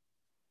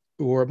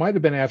 or it might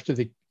have been after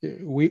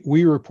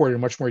we reported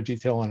much more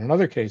detail on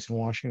another case in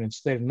Washington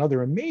State,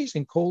 another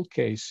amazing cold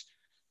case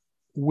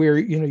where,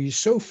 you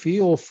so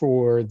feel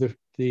for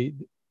the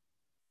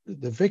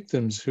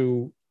victims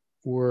who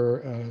were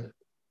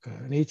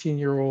an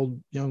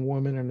 18-year-old young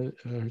woman and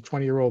a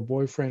 20-year-old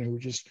boyfriend who were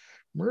just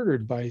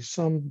murdered by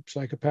some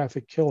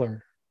psychopathic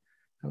killer.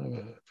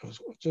 It was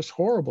just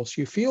horrible.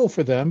 So you feel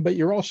for them, but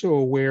you're also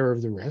aware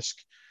of the risk.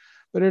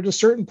 But at a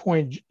certain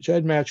point,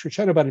 GEDmatch, which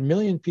had about 1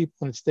 million people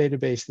in its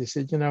database, they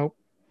said,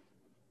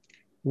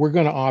 we're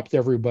going to opt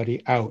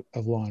everybody out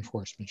of law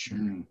enforcement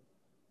sharing.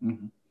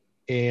 Mm-hmm.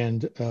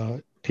 And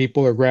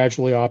people are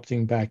gradually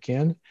opting back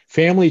in.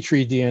 Family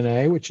Tree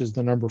DNA, which is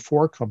the number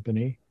 4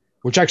 company,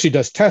 which actually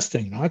does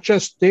testing, not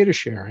just data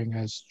sharing,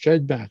 as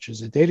GEDmatch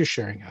is a data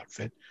sharing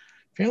outfit.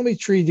 Family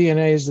Tree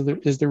DNA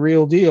is the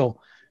real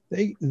deal.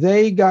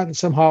 They got in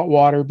some hot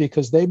water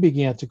because they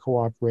began to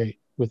cooperate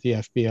with the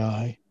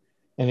FBI.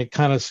 And it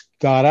kind of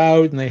got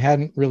out, and they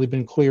hadn't really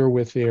been clear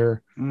with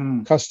their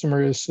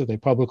customers, so they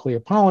publicly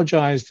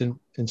apologized and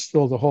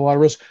instilled a whole lot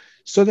of risk.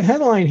 So the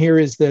headline here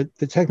is that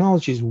the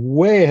technology is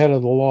way ahead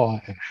of the law,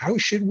 and how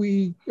should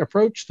we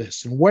approach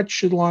this, and what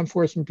should law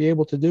enforcement be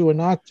able to do and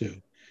not do?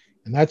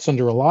 And that's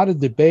under a lot of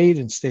debate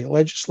in state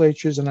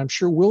legislatures, and I'm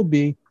sure will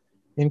be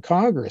in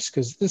Congress,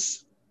 because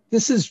this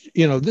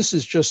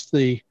is just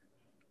the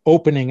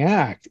opening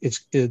act.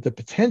 It's the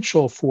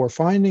potential for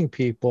finding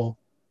people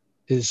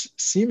is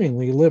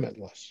seemingly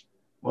limitless.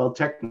 Well,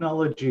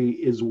 technology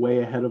is way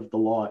ahead of the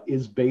law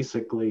is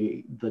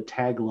basically the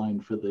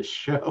tagline for this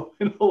show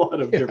in a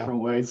lot of different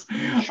ways.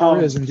 It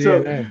sure is in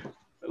DNA.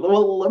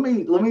 Well, let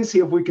me see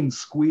if we can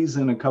squeeze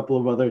in a couple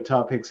of other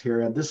topics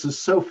here. And this is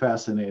so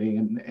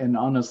fascinating, and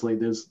honestly,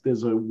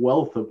 there's a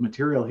wealth of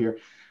material here.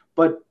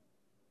 But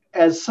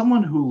as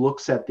someone who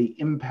looks at the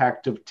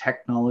impact of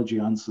technology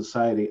on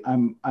society,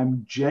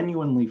 I'm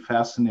genuinely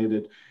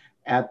fascinated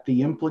at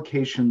the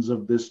implications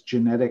of this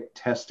genetic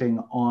testing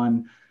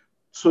on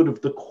sort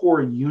of the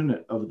core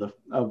unit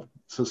of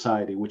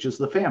society, which is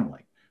the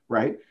family,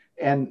 right?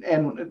 And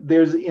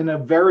there's, in a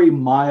very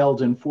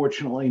mild and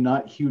fortunately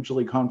not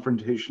hugely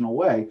confrontational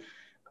way,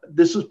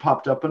 this has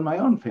popped up in my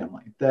own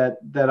family,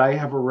 that I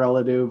have a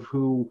relative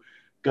who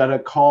got a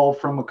call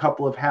from a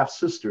couple of half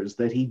sisters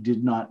that he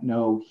did not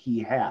know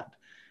he had.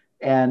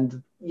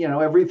 And,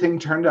 everything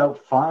turned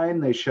out fine.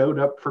 They showed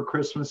up for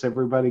Christmas.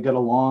 Everybody got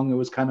along. It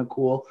was kind of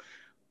cool.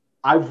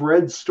 I've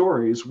read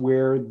stories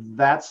where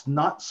that's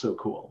not so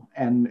cool.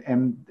 And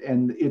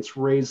it's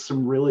raised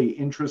some really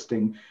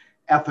interesting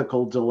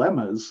ethical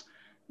dilemmas,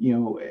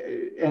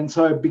 and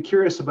so I'd be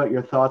curious about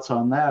your thoughts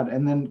on that.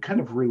 And then kind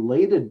of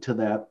related to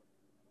that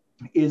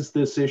is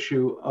this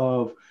issue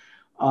of,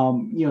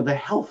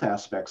 the health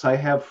aspects. I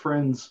have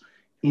friends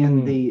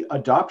in the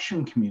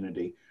adoption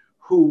community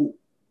who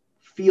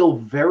feel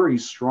very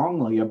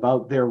strongly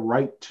about their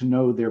right to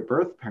know their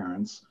birth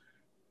parents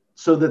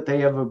so that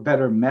they have a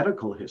better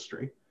medical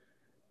history.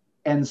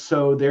 And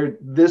so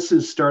this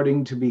is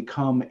starting to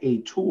become a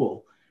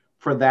tool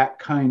for that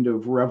kind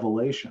of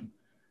revelation.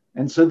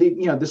 And so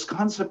this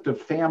concept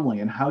of family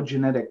and how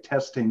genetic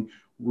testing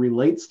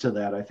relates to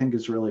that, I think,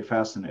 is really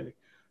fascinating.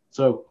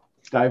 So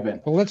dive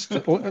in. Well,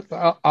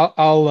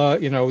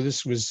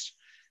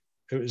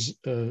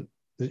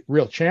 the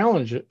real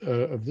challenge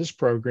of this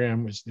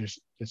program was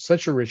it's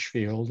such a rich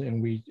field,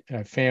 and we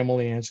have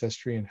family,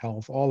 ancestry, and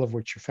health, all of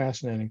which are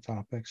fascinating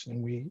topics,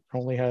 and we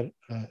only had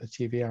a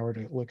TV hour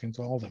to look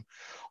into all of them.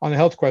 On the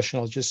health question,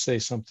 I'll just say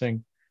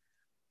something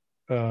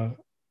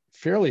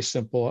fairly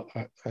simple,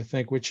 I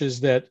think, which is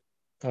that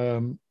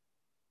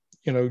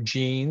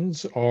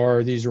genes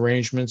are these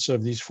arrangements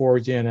of these 4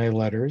 DNA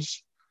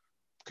letters,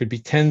 could be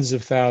tens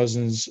of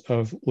thousands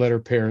of letter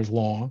pairs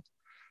long.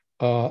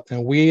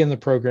 And we in the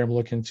program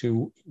look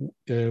into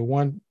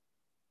one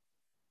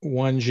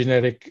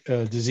genetic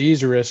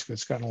disease risk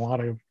that's gotten a lot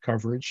of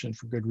coverage, and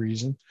for good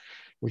reason,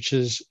 which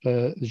is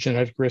the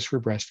genetic risk for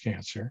breast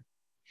cancer.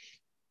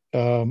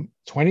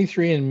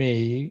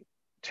 23andMe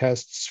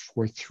tests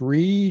for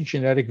 3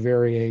 genetic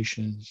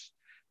variations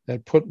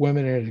that put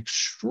women at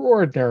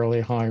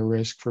extraordinarily high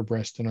risk for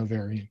breast and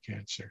ovarian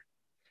cancer.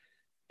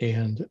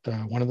 And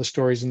one of the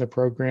stories in the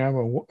program,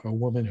 a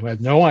woman who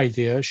had no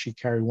idea she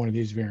carried one of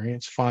these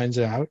variants finds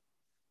out,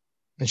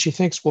 and she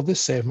thinks, well, this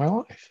saved my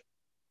life.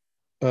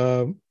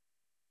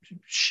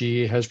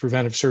 She has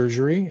preventive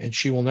surgery, and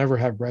she will never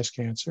have breast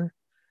cancer,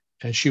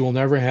 and she will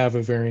never have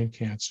ovarian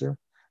cancer.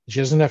 She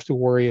doesn't have to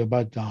worry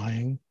about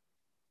dying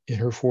in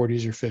her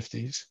 40s or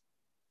 50s.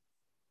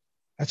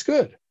 That's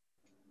good.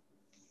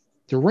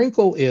 The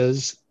wrinkle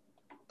is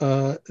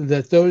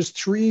that those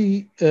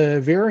 3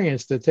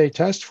 variants that they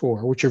test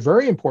for, which are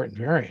very important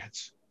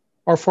variants,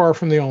 are far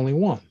from the only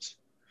ones.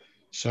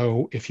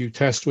 So if you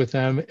test with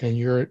them and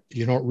you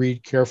don't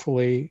read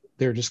carefully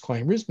their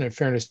disclaimers, and in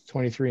fairness to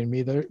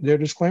 23andMe, their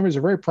disclaimers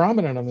are very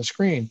prominent on the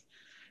screen.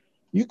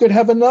 You could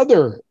have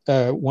another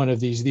one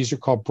of these. These are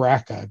called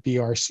BRCA,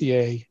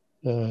 BRCA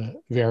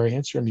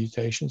variants or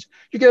mutations.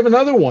 You could have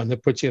another one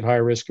that puts you at high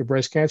risk of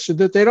breast cancer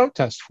that they don't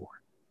test for.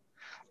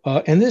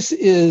 And this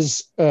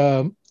is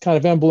kind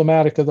of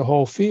emblematic of the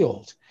whole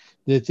field,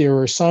 that there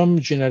are some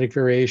genetic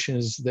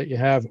variations that you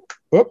have,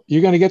 oh,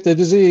 you're going to get the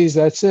disease,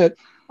 that's it.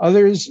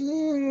 Others,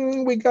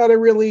 we got to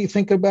really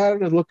think about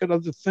it and look at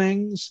other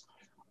things.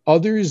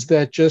 Others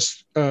that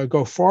just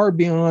go far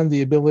beyond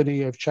the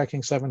ability of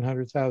checking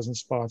 700,000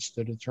 spots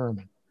to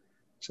determine.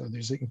 So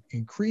there's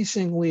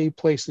increasingly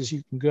places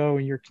you can go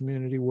in your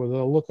community where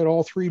they'll look at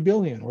all 3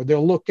 billion, or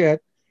they'll look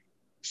at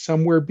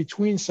somewhere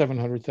between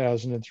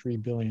 700,000 and 3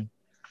 billion.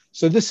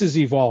 So this is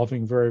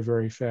evolving very,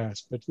 very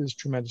fast, but there's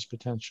tremendous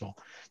potential.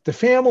 The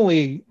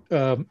family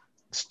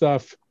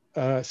stuff,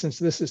 since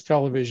this is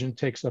television,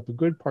 takes up a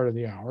good part of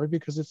the hour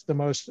because it's the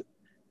most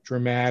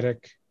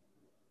dramatic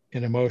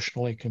and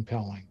emotionally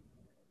compelling.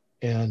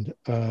 And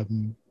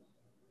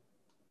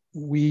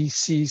we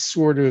see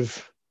sort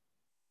of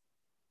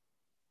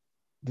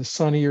the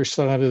sunnier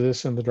side of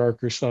this and the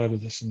darker side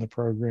of this in the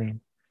program.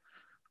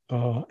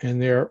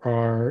 And there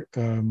are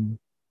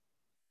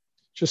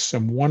just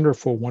some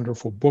wonderful,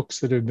 wonderful books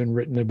that have been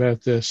written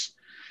about this.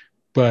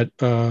 But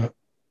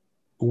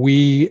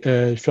we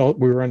felt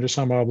we were under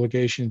some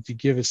obligation to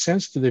give a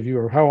sense to the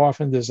viewer. How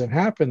often does it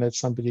happen that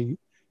somebody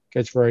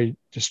gets very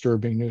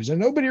disturbing news? And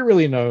nobody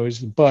really knows,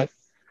 but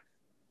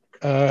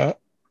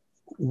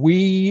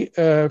we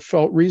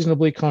felt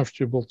reasonably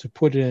comfortable to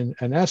put in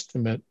an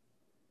estimate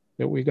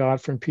that we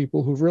got from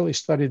people who've really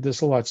studied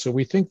this a lot. So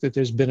we think that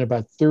there's been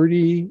about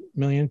 30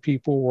 million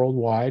people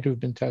worldwide who've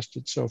been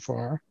tested so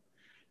far.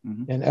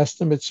 Mm-hmm. And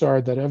estimates are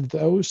that of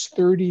those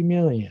 30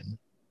 million,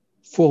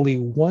 fully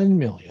 1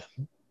 million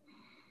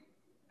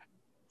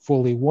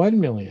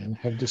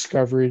have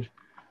discovered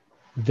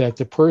that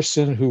the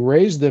person who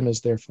raised them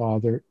as their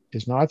father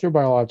is not their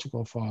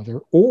biological father,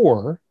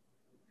 or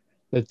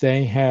that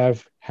they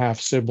have half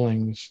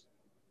siblings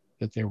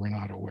that they were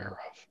not aware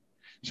of.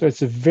 So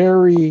it's a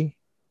very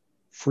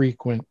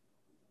frequent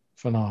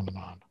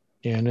phenomenon.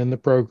 And in the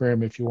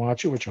program, if you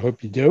watch it, which I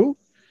hope you do,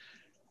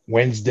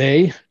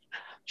 Wednesday,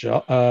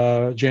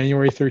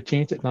 January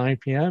 13th at 9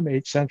 p.m.,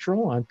 8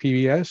 Central on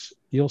PBS,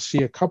 you'll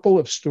see a couple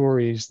of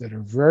stories that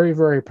are very,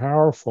 very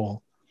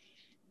powerful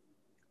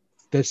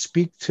that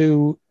speak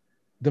to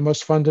the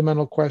most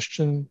fundamental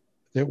question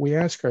that we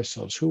ask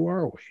ourselves: who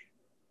are we?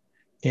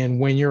 And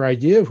when your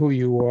idea of who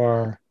you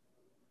are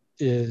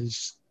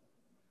is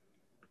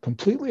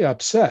completely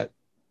upset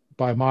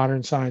by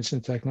modern science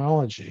and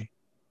technology,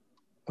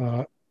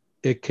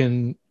 it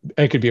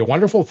could be a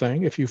wonderful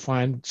thing if you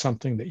find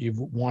something that you've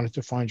wanted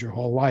to find your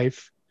whole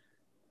life,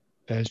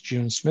 as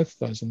June Smith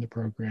does in the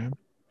program.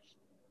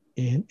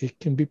 And it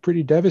can be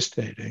pretty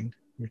devastating,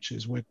 which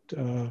is what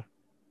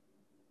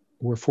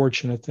we're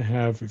fortunate to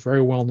have a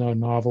very well-known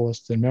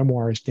novelist and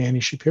memoirist, Danny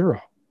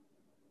Shapiro,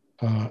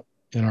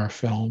 in our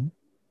film,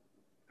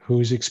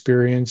 whose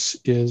experience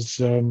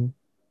is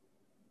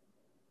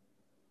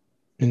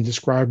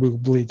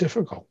indescribably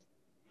difficult.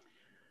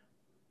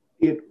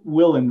 It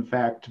will, in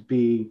fact,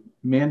 be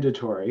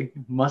mandatory,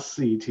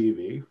 must-see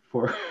TV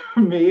for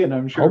me, and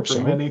I'm sure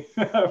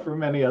for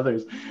many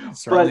others.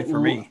 Certainly for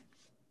me.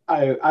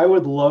 I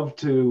would love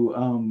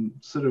to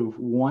sort of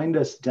wind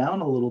us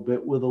down a little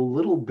bit with a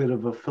little bit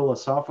of a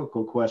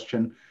philosophical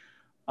question.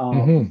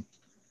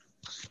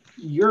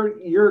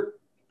 Your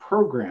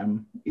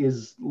program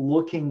is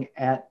looking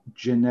at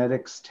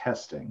genetics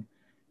testing,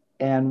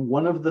 and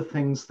one of the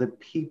things that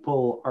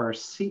people are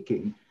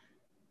seeking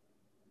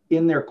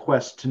in their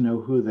quest to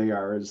know who they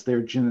are is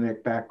their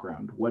genetic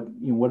background.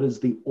 What is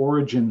the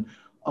origin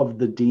of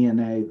the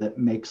DNA that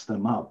makes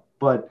them up?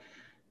 But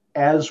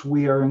as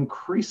we are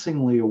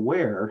increasingly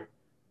aware,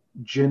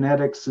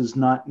 genetics is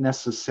not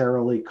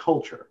necessarily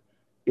culture.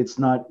 It's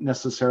not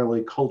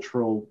necessarily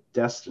cultural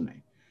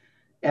destiny.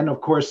 And of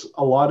course,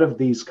 a lot of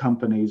these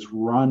companies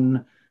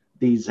run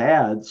these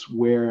ads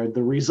where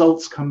the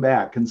results come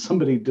back and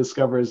somebody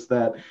discovers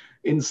that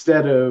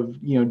instead of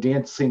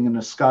dancing in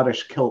a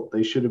Scottish kilt,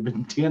 they should have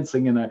been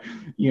dancing in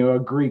a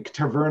Greek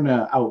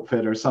taverna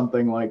outfit or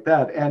something like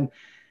that. And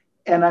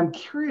I'm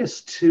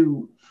curious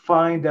to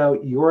find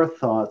out your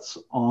thoughts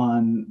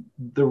on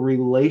the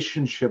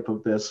relationship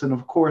of this. And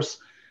of course,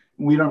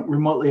 we don't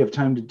remotely have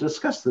time to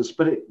discuss this,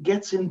 but it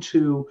gets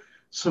into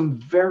some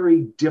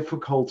very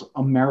difficult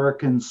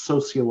American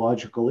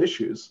sociological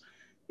issues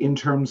in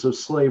terms of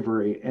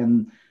slavery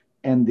and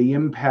the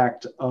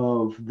impact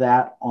of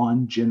that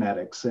on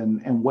genetics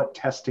and what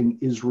testing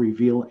is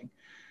revealing.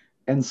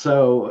 And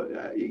so,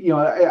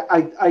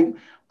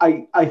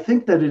 I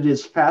think that it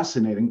is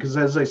fascinating because,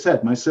 as I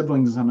said, my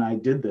siblings and I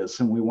did this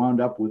and we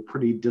wound up with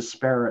pretty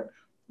disparate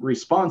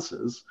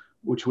responses,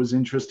 which was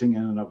interesting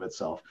in and of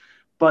itself.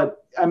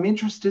 But I'm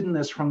interested in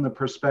this from the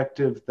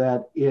perspective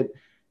that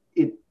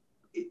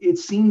it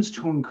seems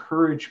to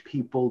encourage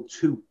people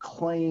to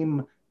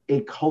claim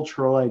a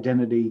cultural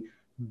identity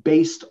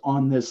based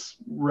on this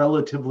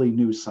relatively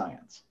new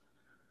science.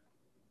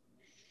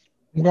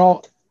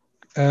 Well,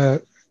 I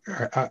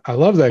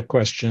love that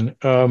question.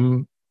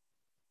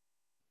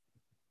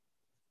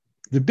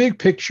 The big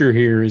picture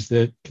here is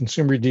that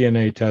consumer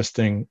DNA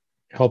testing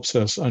helps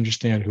us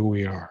understand who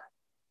we are.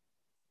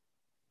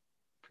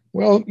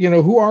 Well,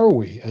 who are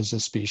we as a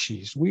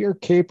species? We are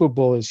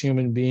capable as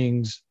human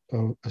beings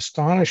of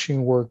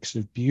astonishing works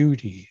of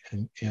beauty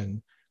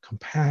and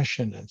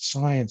compassion and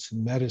science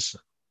and medicine.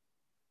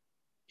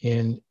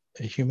 And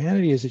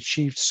humanity has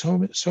achieved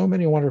so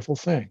many wonderful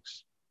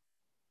things.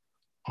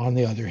 On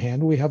the other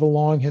hand, we have a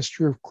long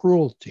history of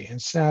cruelty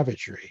and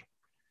savagery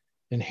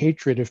and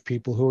hatred of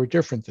people who are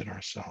different than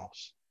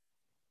ourselves,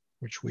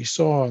 which we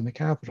saw in the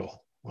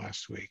Capitol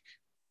last week.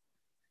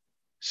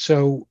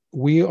 So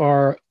we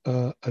are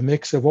a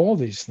mix of all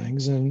these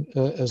things. And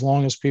as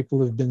long as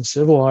people have been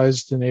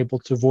civilized and able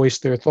to voice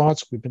their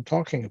thoughts, we've been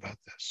talking about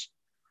this.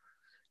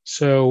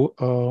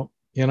 So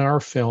in our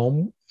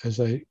film, as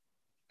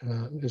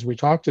we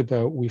talked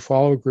about, we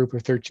follow a group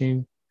of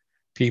 13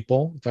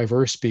 people,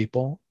 diverse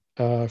people,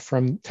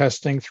 from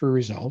testing through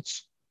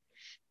results.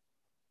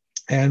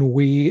 And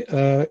we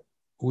have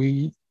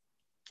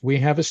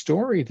a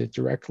story that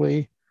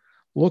directly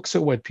looks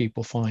at what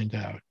people find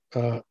out.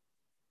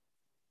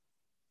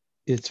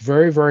 It's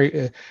very,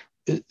 very,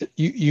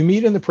 you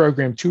meet in the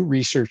program two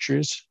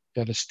researchers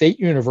at a state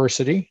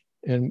university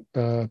in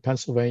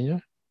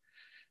Pennsylvania,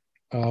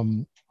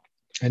 Anita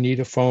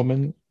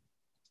Foman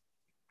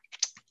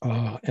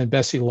and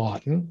Bessie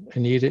Lawton.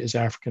 Anita is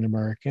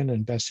African-American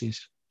and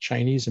Bessie's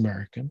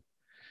Chinese-American.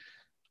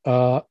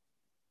 And,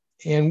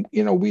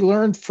 we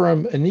learned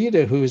from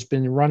Anita, who has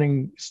been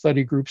running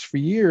study groups for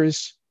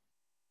years,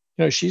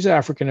 she's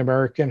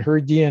African-American, her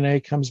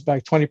DNA comes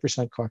back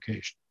 20%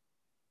 Caucasian.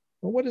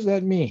 Well, what does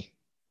that mean?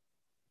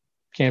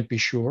 Can't be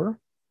sure.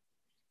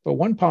 But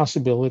one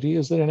possibility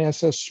is that an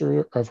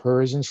ancestor of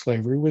hers in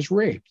slavery was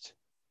raped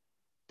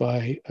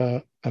by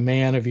a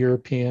man of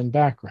European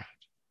background.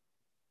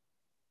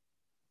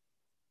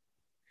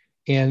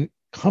 And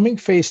coming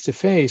face to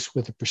face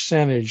with a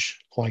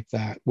percentage like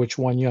that, which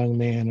one young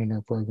man in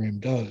our program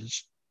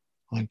does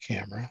on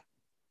camera,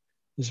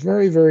 is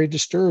very, very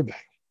disturbing.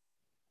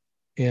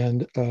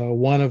 And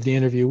one of the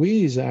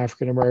interviewees, an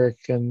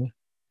African-American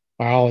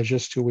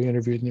biologist who we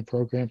interviewed in the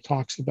program,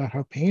 talks about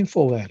how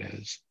painful that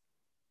is.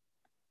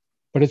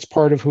 But it's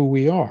part of who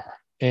we are.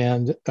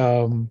 And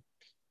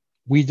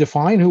we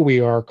define who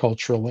we are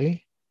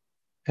culturally.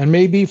 And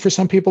maybe for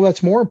some people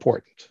that's more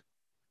important.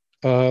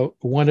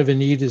 One of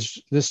Anita's,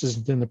 this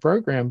isn't in the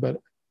program, but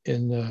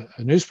in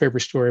a newspaper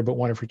story about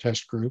one of her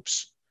test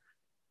groups,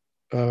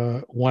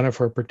 one of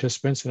her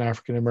participants, an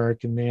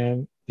African-American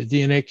man, the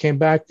DNA came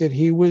back that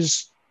he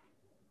was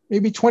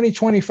maybe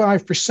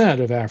 25%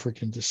 of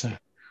African descent.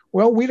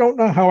 Well, we don't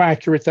know how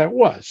accurate that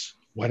was.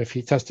 What if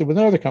he tested with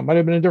another company? Might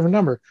have been a different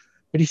number.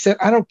 But he said,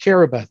 I don't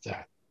care about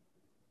that.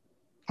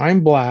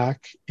 I'm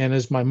Black. And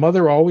as my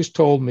mother always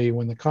told me,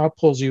 when the cop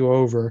pulls you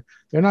over,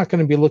 they're not going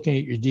to be looking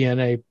at your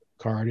DNA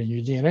card and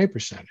your DNA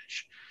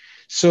percentage.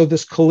 So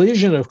this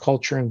collision of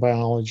culture and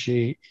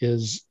biology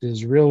is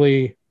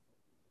really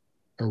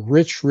a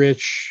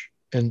rich,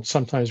 and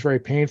sometimes very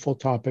painful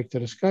topic to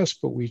discuss,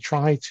 but we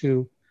try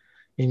to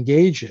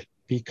engage it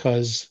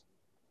because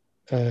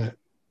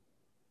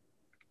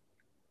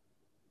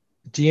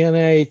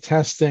DNA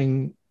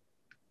testing,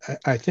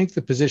 I think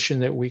the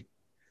position that we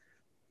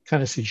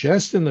kind of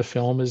suggest in the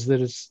film is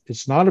that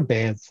it's not a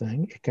bad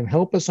thing. It can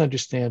help us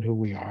understand who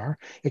we are.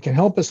 It can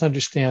help us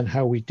understand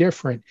how we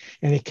different,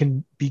 and it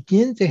can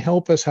begin to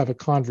help us have a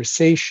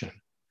conversation,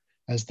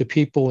 as the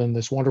people in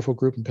this wonderful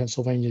group in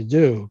Pennsylvania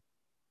do,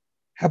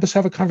 help us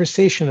have a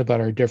conversation about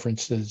our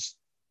differences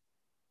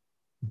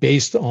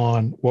based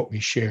on what we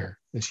share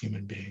as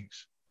human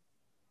beings.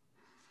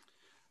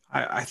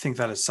 I think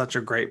that is such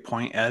a great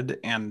point, Ed.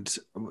 And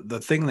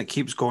the thing that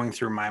keeps going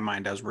through my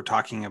mind as we're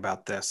talking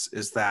about this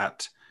is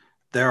that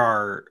there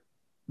are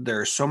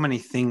so many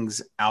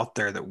things out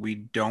there that we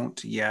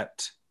don't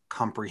yet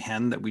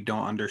comprehend, that we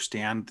don't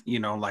understand,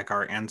 like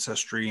our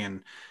ancestry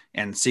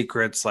and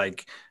secrets,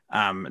 like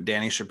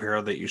Danny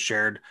Shapiro that you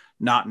shared,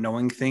 not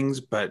knowing things,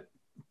 but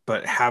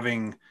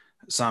having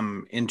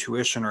some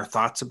intuition or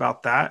thoughts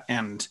about that.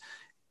 And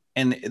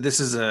this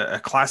is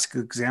a classic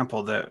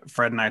example that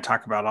Fred and I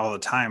talk about all the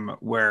time,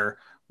 where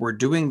we're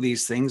doing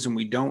these things and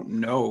we don't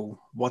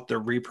know what the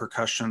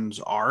repercussions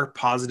are,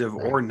 positive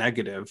or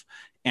negative,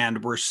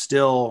 and we're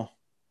still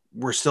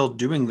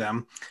doing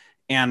them.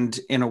 And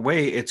in a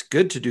way, it's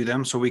good to do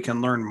them so we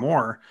can learn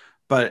more,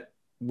 but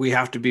we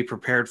have to be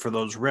prepared for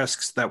those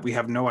risks that we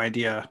have no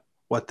idea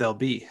what they'll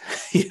be,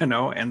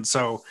 And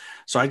so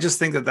I just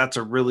think that that's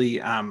a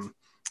really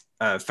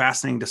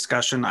fascinating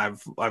discussion.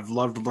 I've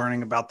loved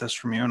learning about this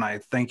from you, and I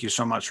thank you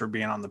so much for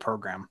being on the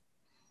program.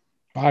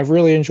 I've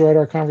really enjoyed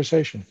our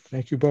conversation.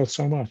 Thank you both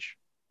so much.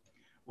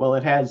 Well,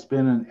 it has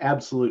been an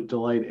absolute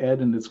delight,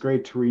 Ed, and it's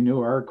great to renew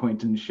our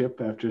acquaintanceship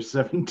after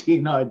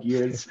 17 odd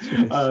years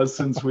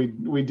since we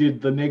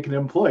did The Naked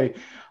Employee.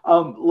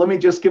 Let me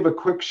just give a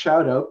quick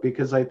shout out,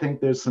 because I think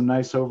there's some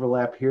nice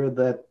overlap here,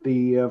 that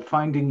the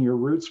Finding Your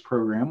Roots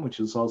program, which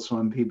is also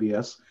on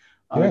PBS,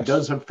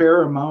 does a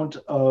fair amount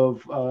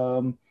of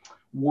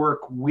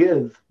work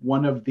with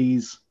one of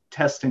these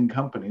testing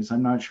companies.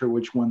 I'm not sure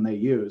which one they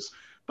use,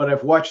 but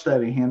I've watched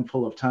that a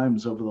handful of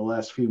times over the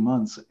last few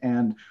months.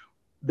 And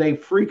they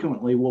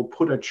frequently will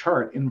put a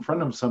chart in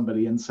front of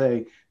somebody and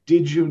say,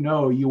 did you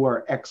know you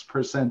are X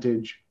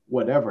percentage,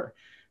 whatever?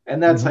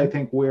 And that's, I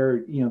think,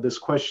 where, this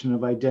question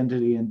of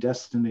identity and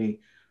destiny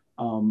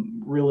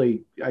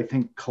really, I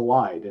think,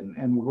 collide.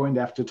 And we're going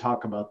to have to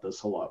talk about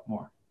this a lot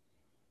more.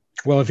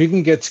 Well, if you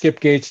can get Skip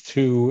Gates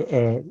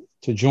to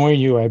join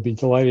you, I'd be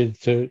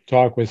delighted to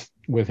talk with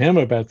him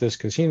about this,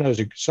 because he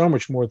knows so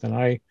much more than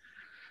I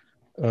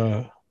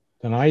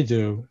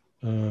do,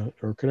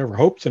 or could ever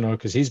hope to know,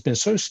 because he's been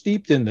so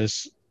steeped in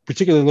this,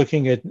 particularly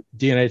looking at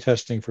DNA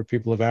testing for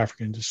people of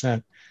African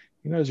descent.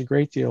 He knows a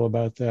great deal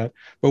about that.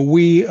 But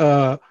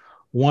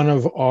one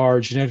of our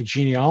genetic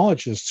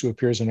genealogists who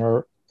appears in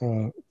our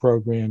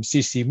program,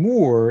 CC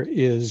Moore,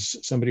 is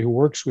somebody who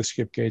works with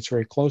Skip Gates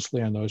very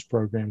closely on those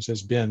programs,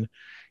 has been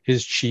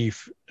his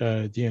chief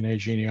DNA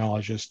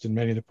genealogist in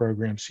many of the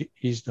programs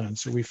he's done.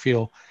 So we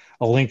feel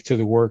a link to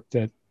the work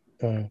that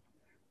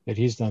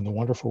he's done, the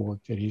wonderful work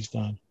that he's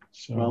done.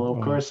 So, well,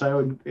 of course, I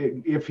would,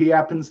 if he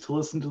happens to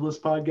listen to this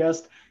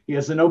podcast, he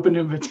has an open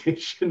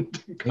invitation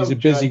to come. He's a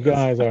busy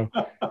guy, though.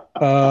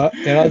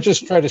 And I'll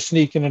just try to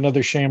sneak in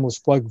another shameless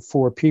plug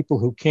for people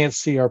who can't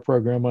see our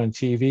program on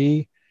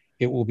TV.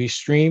 It will be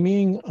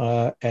streaming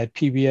at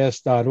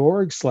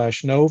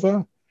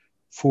pbs.org/Nova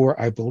for,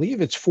 I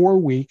believe it's 4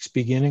 weeks,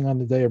 beginning on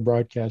the day of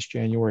broadcast,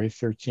 January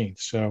 13th.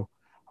 So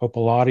hope a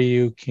lot of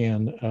you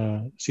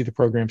can see the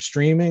program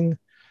streaming.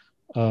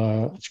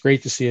 It's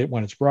great to see it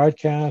when it's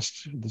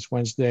broadcast this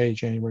Wednesday,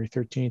 January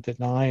 13th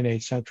at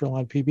 8 Central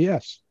on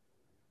PBS.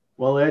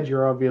 Well, Ed,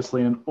 you're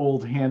obviously an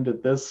old hand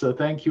at this, so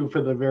thank you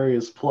for the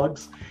various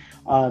plugs.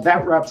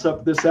 That wraps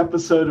up this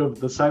episode of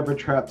the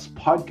Cybertraps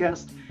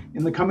podcast.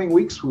 In the coming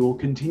weeks, we will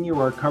continue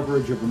our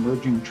coverage of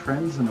emerging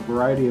trends in a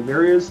variety of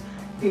areas,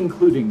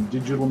 including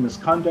digital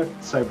misconduct,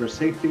 cyber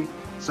safety,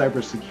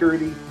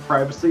 cybersecurity,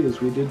 privacy,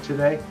 as we did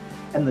today,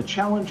 and the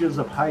challenges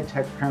of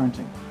high-tech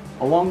parenting.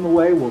 Along the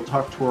way, we'll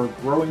talk to our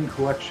growing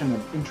collection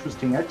of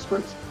interesting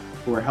experts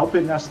who are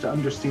helping us to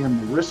understand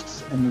the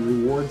risks and the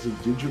rewards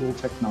of digital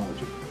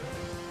technology.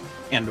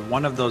 And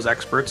one of those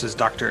experts is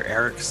Dr.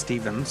 Eric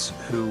Stevens,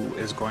 who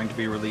is going to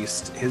be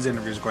released. His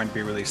interview is going to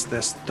be released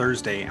this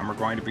Thursday, and we're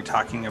going to be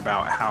talking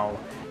about how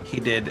he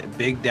did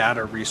big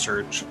data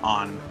research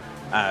on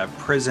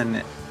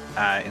prison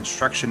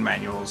instruction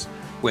manuals,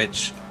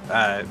 which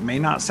may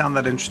not sound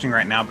that interesting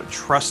right now, but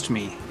trust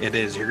me, it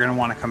is. You're going to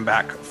want to come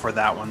back for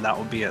that one. That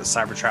will be at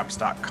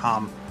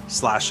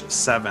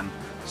cybertraps.com/7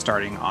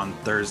 starting on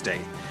Thursday.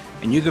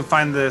 And you can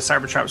find the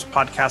Cybertraps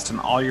podcast on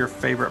all your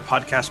favorite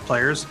podcast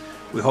players.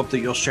 We hope that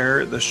you'll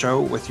share the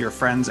show with your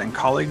friends and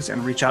colleagues,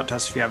 and reach out to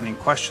us if you have any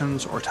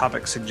questions or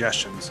topic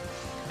suggestions.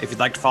 If you'd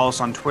like to follow us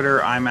on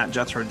Twitter, I'm at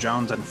Jethro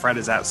Jones and Fred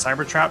is at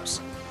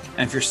Cybertraps.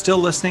 And if you're still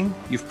listening,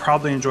 you've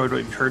probably enjoyed what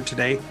you've heard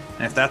today.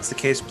 And if that's the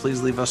case,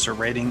 please leave us a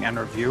rating and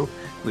review.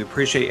 We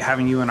appreciate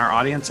having you in our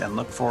audience and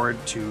look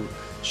forward to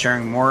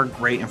sharing more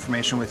great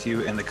information with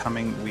you in the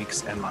coming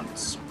weeks and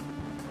months.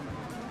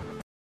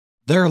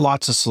 There are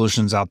lots of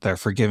solutions out there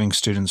for giving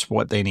students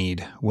what they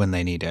need when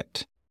they need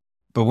it.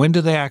 But when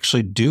do they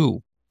actually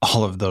do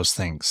all of those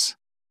things?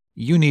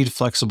 You need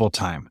flexible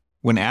time.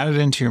 When added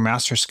into your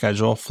master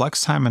schedule, Flex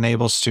Time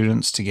enables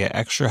students to get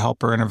extra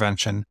help or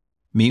intervention,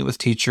 meet with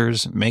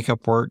teachers, make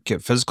up work,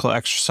 get physical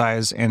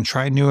exercise, and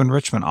try new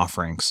enrichment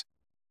offerings.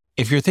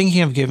 If you're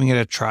thinking of giving it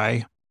a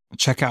try,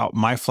 check out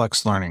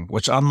MyFlex Learning,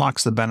 which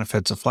unlocks the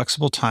benefits of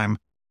flexible time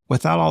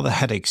without all the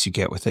headaches you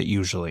get with it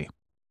usually.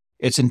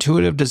 Its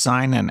intuitive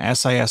design and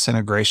SIS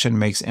integration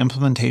makes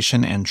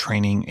implementation and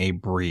training a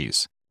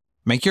breeze.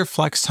 Make your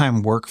flex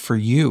time work for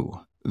you.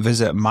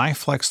 Visit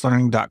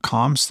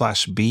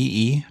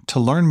myflexlearning.com/BE to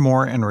learn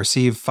more and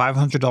receive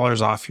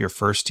 $500 off your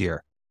first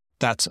year.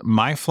 That's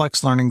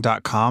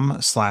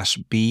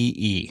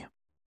myflexlearning.com/BE.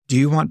 Do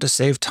you want to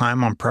save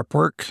time on prep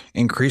work,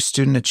 increase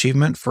student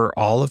achievement for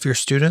all of your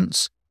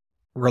students,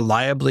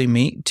 reliably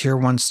meet Tier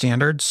 1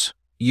 standards?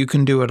 You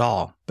can do it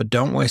all, but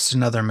don't waste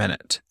another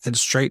minute. Head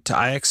straight to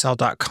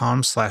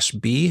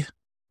ixl.com/B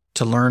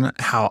to learn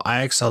how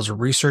IXL's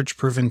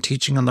research-proven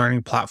teaching and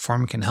learning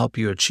platform can help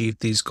you achieve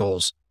these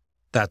goals.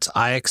 That's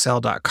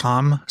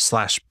ixl.com/BE.